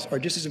warehouse are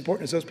just as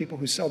important as those people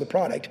who sell the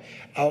product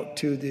out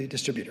to the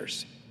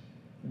distributors.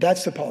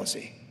 That's the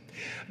policy.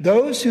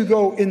 Those who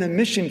go in the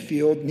mission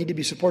field need to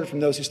be supported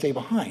from those who stay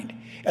behind.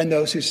 And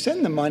those who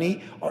send the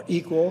money are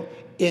equal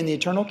in the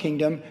eternal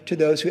kingdom to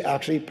those who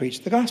actually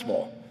preach the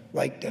gospel,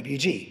 like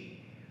WG.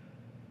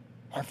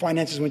 Our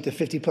finances went to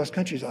 50 plus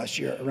countries last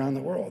year around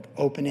the world,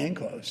 open and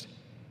closed.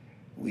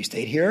 We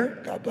stayed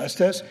here. God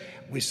blessed us.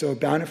 We sowed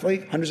bountifully,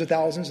 hundreds of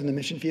thousands in the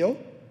mission field.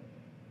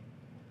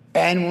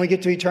 And when we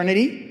get to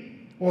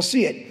eternity, we'll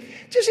see it.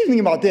 Just even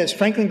think about this.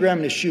 Franklin Graham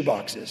and his shoe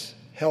boxes.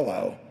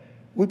 Hello.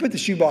 We put the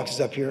shoe boxes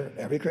up here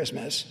every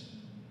Christmas.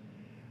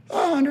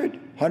 100,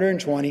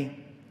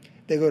 120.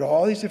 They go to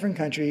all these different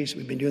countries.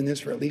 We've been doing this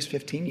for at least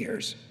 15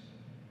 years.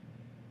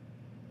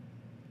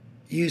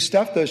 You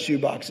stuff those shoe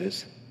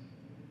boxes.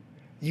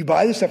 You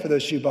buy the stuff for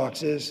those shoe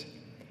boxes.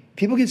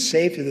 People get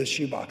saved through those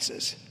shoe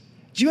boxes.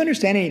 Do you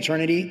understand in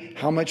eternity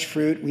how much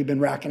fruit we've been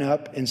racking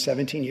up in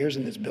 17 years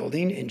in this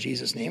building in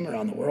Jesus' name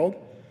around the world?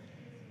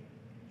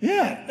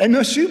 Yeah. And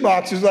those shoe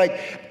boxes, like,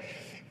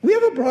 we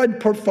have a broad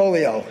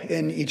portfolio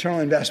in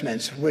eternal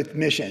investments with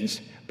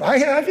missions. But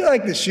I feel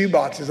like the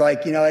shoebox is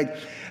like,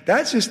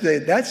 that's just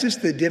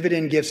the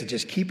dividend gifts that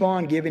just keep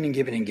on giving and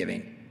giving and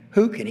giving.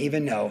 Who can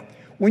even know?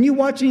 When you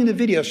watch any of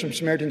the videos from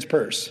Samaritan's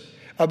Purse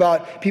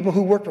about people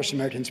who work for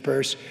Samaritan's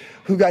Purse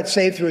who got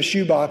saved through a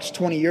shoebox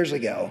 20 years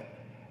ago,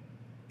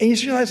 and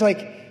you realize,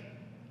 like,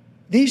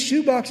 these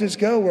shoeboxes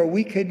go where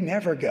we could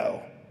never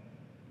go.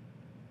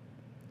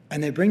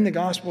 And they bring the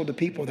gospel to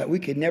people that we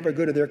could never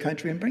go to their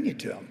country and bring it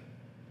to them.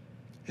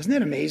 Isn't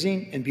that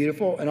amazing and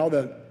beautiful, and all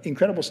the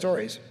incredible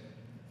stories?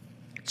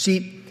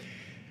 See,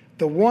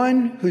 the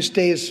one who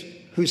stays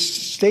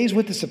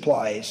with the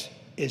supplies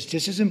is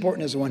just as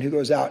important as the one who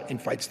goes out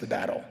and fights the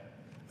battle.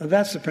 Now,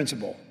 that's the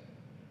principle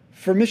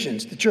for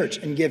missions, the church,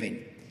 and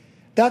giving.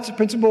 That's the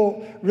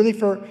principle really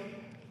for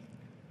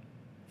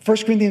 1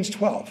 Corinthians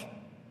 12,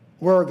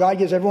 where God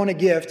gives everyone a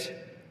gift.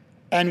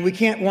 And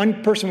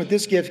one person with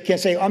this gift can't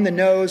say, I'm the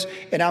nose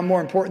and I'm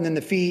more important than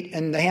the feet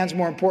and the hand's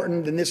more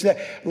important than this, that.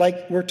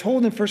 Like we're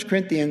told in 1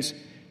 Corinthians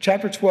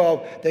chapter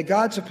 12 that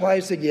God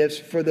supplies the gifts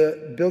for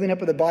the building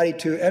up of the body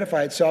to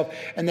edify itself,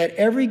 and that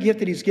every gift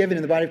that he's given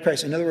in the body of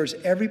Christ, in other words,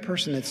 every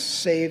person that's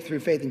saved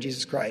through faith in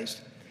Jesus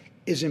Christ,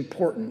 is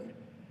important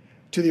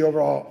to the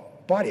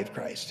overall body of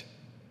Christ.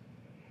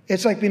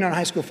 It's like being on a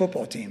high school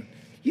football team.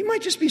 You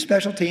might just be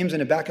special teams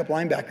and a backup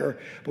linebacker,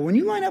 but when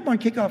you line up on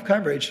kickoff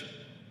coverage,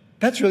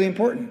 that's really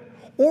important.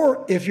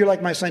 Or if you're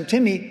like my son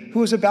Timmy,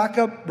 who is a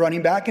backup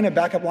running back and a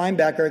backup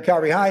linebacker at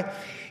Calvary High,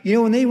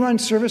 when they run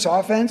service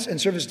offense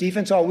and service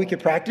defense all week at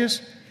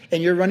practice,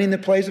 and you're running the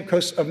plays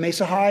of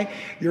Mesa High,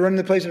 you're running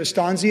the plays of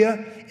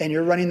Estancia, and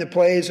you're running the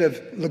plays of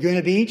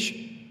Laguna Beach,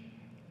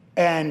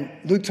 and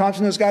Luke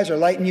Thompson, those guys are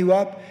lighting you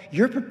up,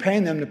 you're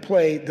preparing them to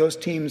play those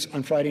teams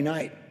on Friday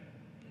night.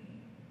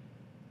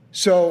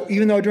 So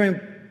even though during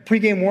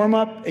pregame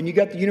warm-up and you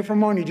got the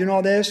uniform on, you're doing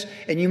all this,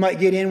 and you might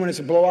get in when it's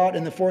a blowout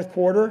in the fourth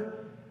quarter,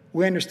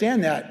 we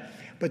understand that.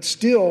 But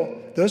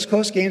still, those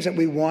close games that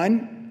we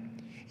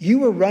won, you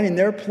were running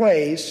their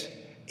plays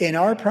in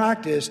our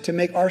practice to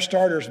make our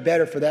starters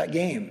better for that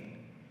game.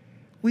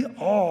 We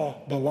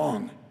all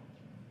belong.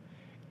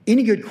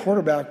 Any good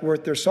quarterback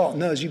worth their salt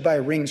knows you buy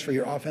rings for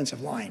your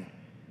offensive line.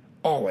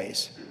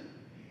 Always.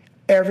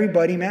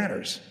 Everybody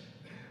matters.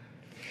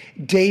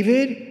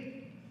 David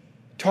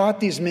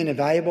taught these men a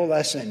valuable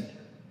lesson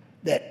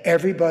that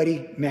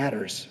everybody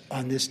matters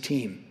on this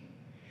team.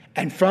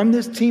 And from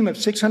this team of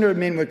 600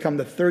 men would come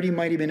the 30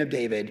 mighty men of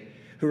David,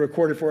 who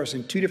recorded for us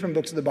in 2 different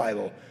books of the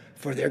Bible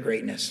for their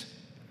greatness.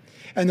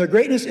 And their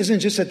greatness isn't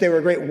just that they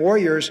were great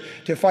warriors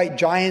to fight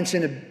giants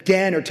in a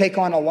den or take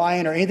on a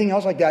lion or anything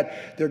else like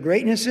that. Their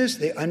greatness is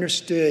they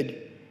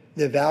understood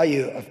the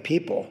value of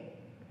people.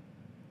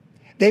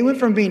 They went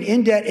from being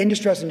in debt, in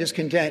distress, and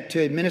discontent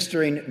to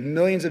administering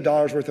millions of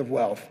dollars worth of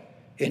wealth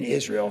in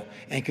Israel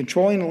and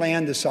controlling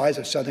land the size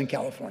of Southern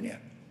California.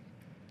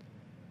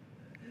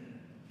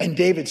 And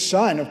David's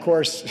son, of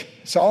course,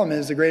 Solomon,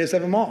 is the greatest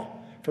of them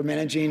all for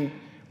managing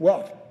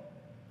wealth.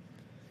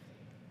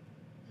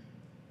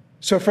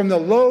 So from the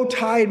low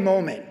tide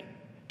moment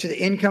to the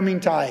incoming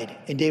tide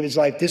in David's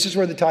life, this is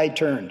where the tide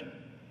turned.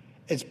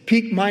 It's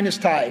peak minus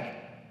tide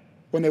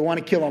when they want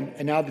to kill him,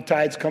 and now the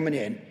tide's coming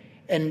in.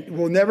 And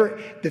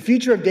the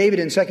future of David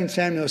in 2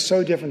 Samuel is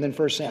so different than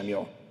 1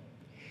 Samuel.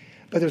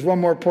 But there's one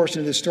more portion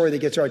of this story that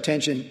gets our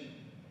attention.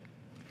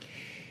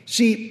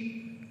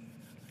 See,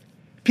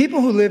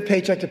 people who live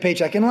paycheck to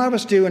paycheck, and a lot of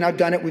us do, and I've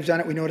done it, we've done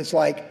it, we know what it's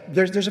like.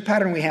 There's a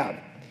pattern we have.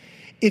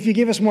 If you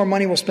give us more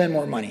money, we'll spend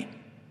more money.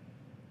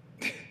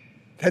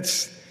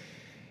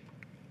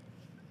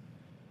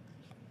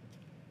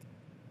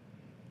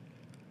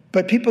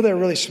 But people that are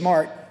really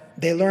smart,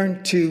 they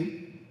learn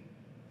to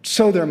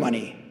sow their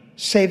money,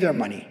 save their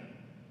money.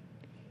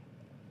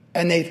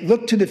 And they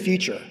look to the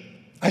future.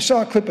 I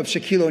saw a clip of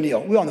Shaquille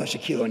O'Neal. We all know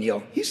Shaquille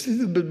O'Neal. He's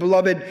the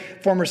beloved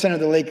former center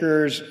of the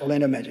Lakers,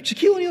 Orlando Magic.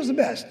 Shaquille O'Neal's the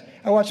best.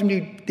 I watched him do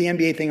the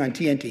NBA thing on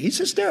TNT. He's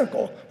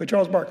hysterical with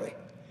Charles Barkley.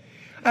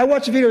 I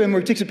watched a video of him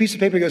where he takes a piece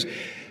of paper. He goes,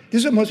 this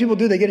is what most people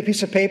do. They get a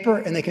piece of paper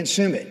and they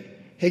consume it.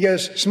 He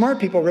goes, smart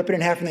people rip it in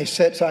half and they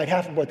set aside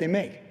half of what they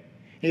make.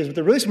 He goes, but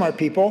the really smart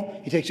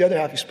people, he takes the other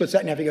half, he splits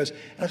that in half. He goes,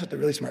 that's what the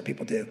really smart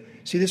people do.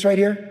 See this right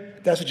here?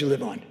 That's what you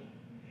live on.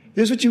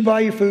 This is what you buy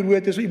your food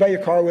with. This is what you buy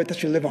your car with. That's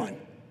what you live on.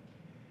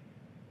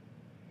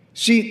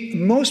 See,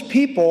 most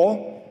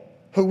people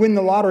who win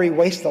the lottery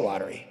waste the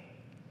lottery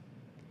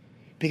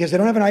because they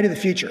don't have an eye to the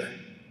future.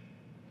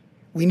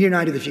 We need an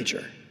eye to the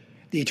future,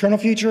 the eternal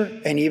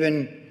future, and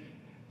even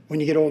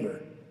when you get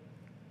older.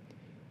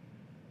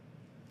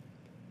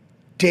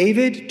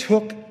 David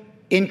took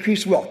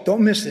increased wealth.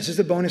 Don't miss this. This is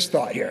a bonus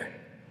thought here.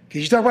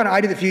 Because you talk about an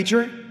eye to the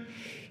future.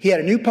 He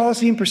had a new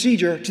policy and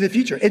procedure to the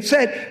future. It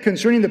said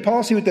concerning the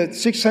policy with the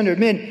 600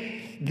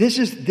 men, this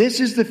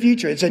is the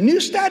future. It's a new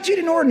statute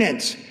and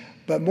ordinance.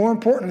 But more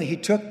importantly, he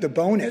took the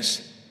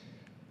bonus,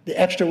 the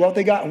extra wealth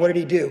they got, and what did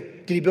he do?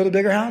 Did he build a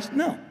bigger house?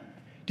 No.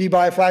 Did he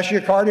buy a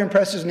flashier car to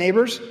impress his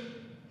neighbors?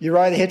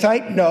 Uriah the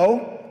Hittite?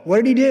 No. What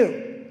did he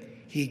do?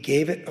 He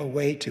gave it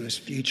away to his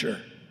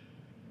future.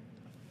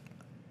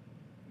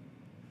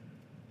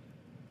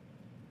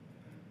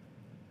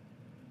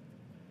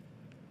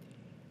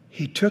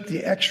 He took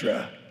the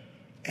extra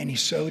and he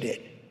sowed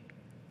it.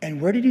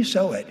 And where did he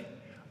sow it?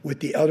 With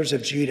the elders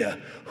of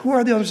Judah. Who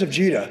are the elders of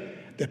Judah?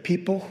 The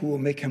people who will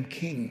make him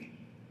king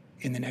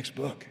in the next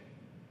book.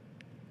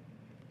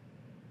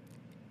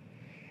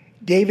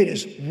 David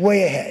is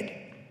way ahead.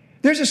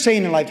 There's a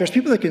saying in life, there's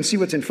people that can see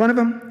what's in front of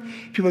them,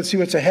 people that see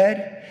what's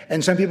ahead,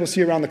 and some people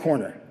see around the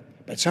corner.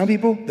 But some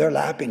people, they're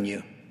lapping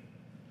you.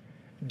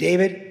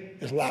 David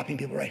is lapping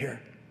people right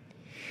here.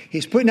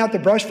 He's putting out the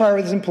brush fire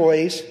with his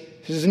employees.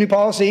 This is a new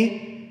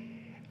policy.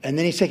 And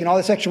then he's taking all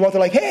this extra wealth.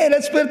 They're like, hey,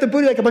 let's split up the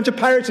booty like a bunch of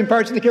pirates in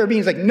Pirates of the Caribbean.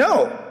 He's like,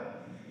 no.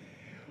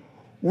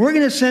 We're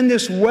going to send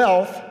this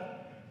wealth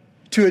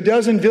to a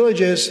dozen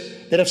villages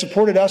that have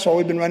supported us while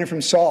we've been running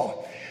from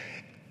Saul.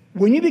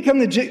 When you become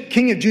the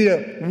king of Judah,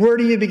 where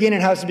do you begin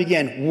and how does it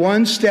begin?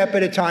 One step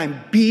at a time.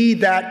 Be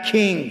that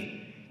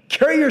king.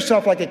 Carry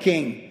yourself like a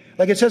king.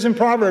 Like it says in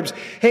Proverbs,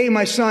 hey,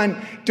 my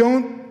son,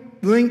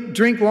 don't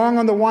drink long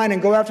on the wine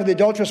and go after the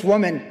adulterous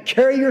woman.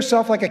 Carry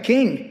yourself like a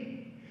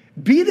king.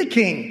 Be the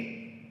king.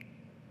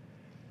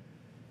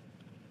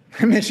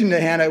 I mentioned to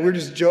Hannah, we were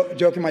just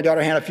joking, my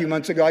daughter Hannah, a few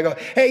months ago. I go,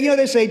 hey,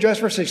 they say dress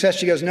for success.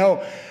 She goes,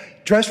 no,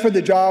 dress for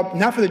the job,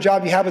 not for the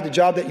job you have, but the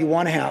job that you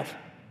want to have.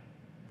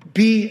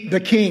 Be the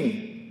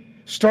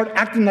king. Start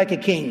acting like a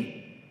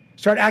king.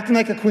 Start acting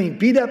like a queen.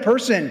 Be that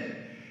person.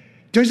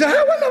 Don't say, I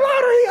won the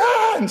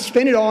lottery, and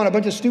spend it all on a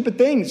bunch of stupid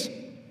things.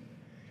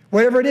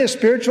 Whatever it is,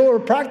 spiritual or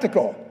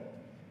practical.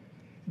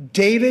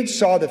 David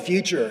saw the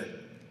future,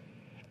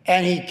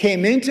 and he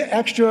came into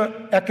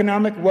extra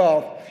economic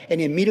wealth, and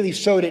he immediately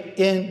sowed it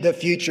in the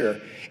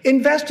future.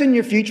 Invest in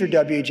your future,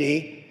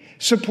 WG.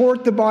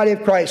 Support the body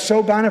of Christ.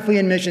 Sow bountifully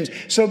in missions.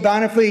 Sow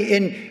bountifully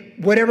in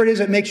whatever it is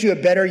that makes you a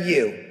better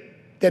you,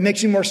 that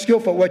makes you more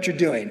skillful at what you're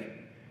doing.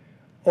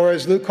 Or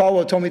as Luke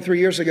Caldwell told me 3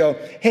 years ago,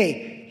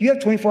 hey, you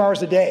have 24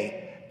 hours a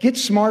day. Get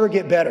smarter,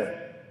 get better.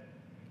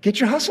 Get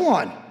your hustle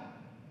on.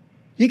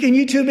 You can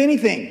YouTube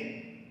anything.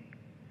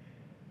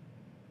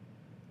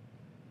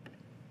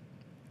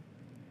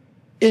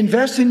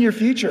 Invest in your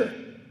future.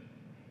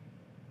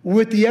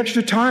 With the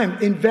extra time,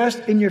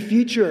 invest in your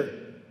future.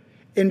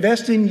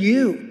 Invest in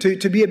you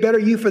to be a better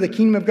you for the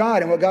kingdom of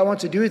God and what God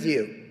wants to do with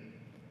you.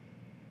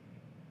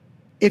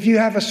 If you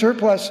have a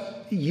surplus,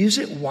 use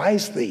it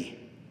wisely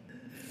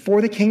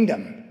for the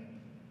kingdom,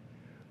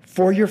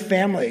 for your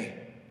family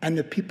and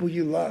the people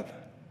you love.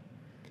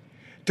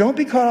 Don't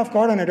be caught off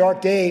guard on a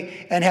dark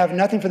day and have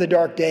nothing for the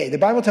dark day. The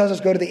Bible tells us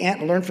go to the ant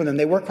and learn from them.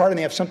 They work hard and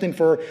they have something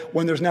for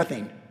when there's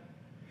nothing.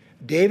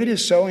 David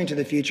is sowing to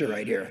the future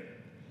right here.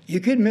 You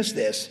could miss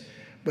this,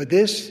 but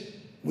this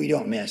we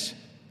don't miss.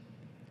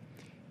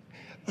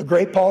 A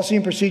great policy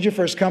and procedure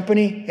for his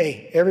company.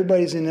 Hey,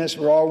 everybody's in this.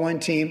 We're all one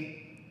team.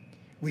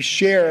 We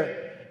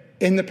share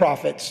in the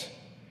profits.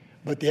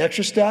 But the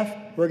extra stuff,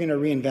 we're going to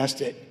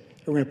reinvest it.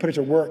 We're going to put it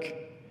to work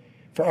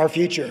for our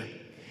future.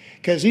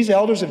 Because these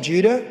elders of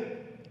Judah,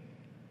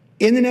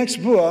 in the next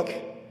book,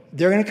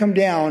 they're going to come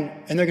down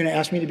and they're going to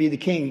ask me to be the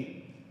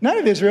king. Not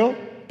of Israel,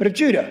 but of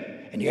Judah.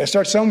 And you got to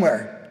start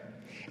somewhere.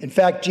 In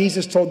fact,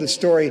 Jesus told this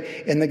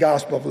story in the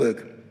Gospel of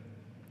Luke.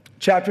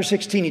 Chapter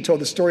 16, he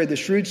told the story of the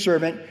shrewd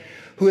servant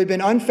who had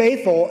been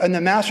unfaithful, and the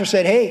master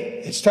said,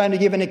 hey, it's time to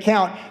give an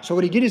account. So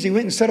what he did is he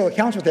went and settled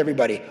accounts with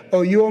everybody.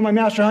 Oh, you owe my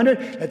master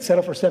 100? Let's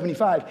settle for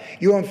 75.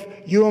 You owe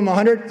him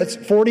 100? Let's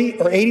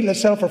 40 or 80?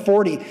 Let's settle for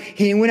 40.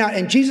 He went out,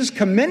 and Jesus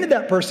commended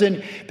that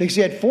person because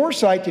he had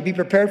foresight to be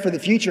prepared for the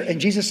future.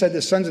 And Jesus said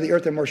the sons of the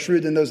earth are more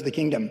shrewd than those of the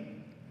kingdom.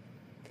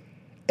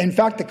 In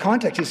fact, the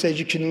context, he says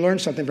you can learn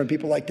something from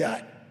people like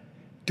that.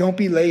 Don't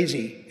be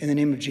lazy in the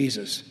name of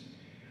Jesus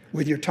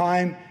with your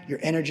time, your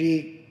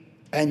energy,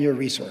 and your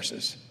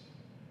resources.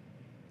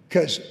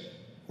 Because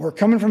we're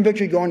coming from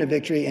victory, going to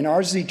victory, and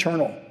ours is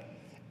eternal.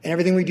 And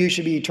everything we do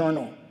should be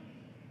eternal.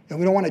 And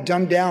we don't want to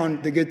dumb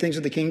down the good things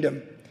of the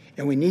kingdom.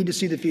 And we need to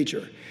see the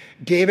future.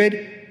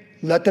 David,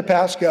 let the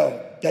past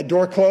go. That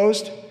door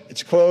closed,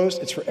 it's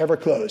forever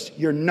closed.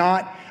 You're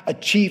not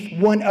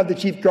one of the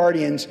chief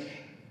guardians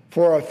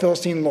for a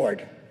Philistine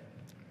lord.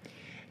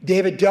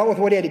 David dealt with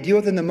what he had to deal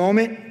with in the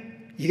moment.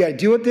 You got to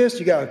deal with this.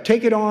 You got to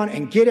take it on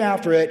and get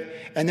after it.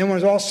 And then when it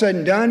was all said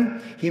and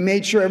done, he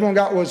made sure everyone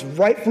got what was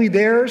rightfully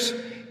theirs.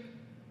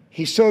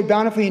 He sowed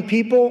bountifully in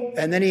people,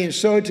 and then he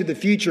sowed to the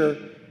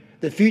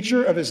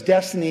future of his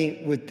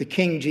destiny with the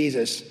King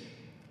Jesus,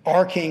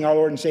 our King, our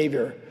Lord and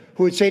Savior,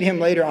 who would say to him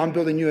later, I'm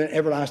building you an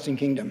everlasting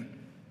kingdom.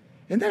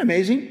 Isn't that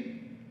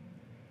amazing?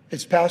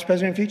 It's past,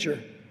 present, and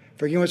future.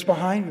 Forgetting what's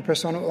behind, we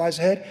press on what lies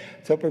ahead.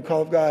 It's the upward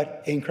call of God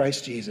in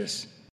Christ Jesus.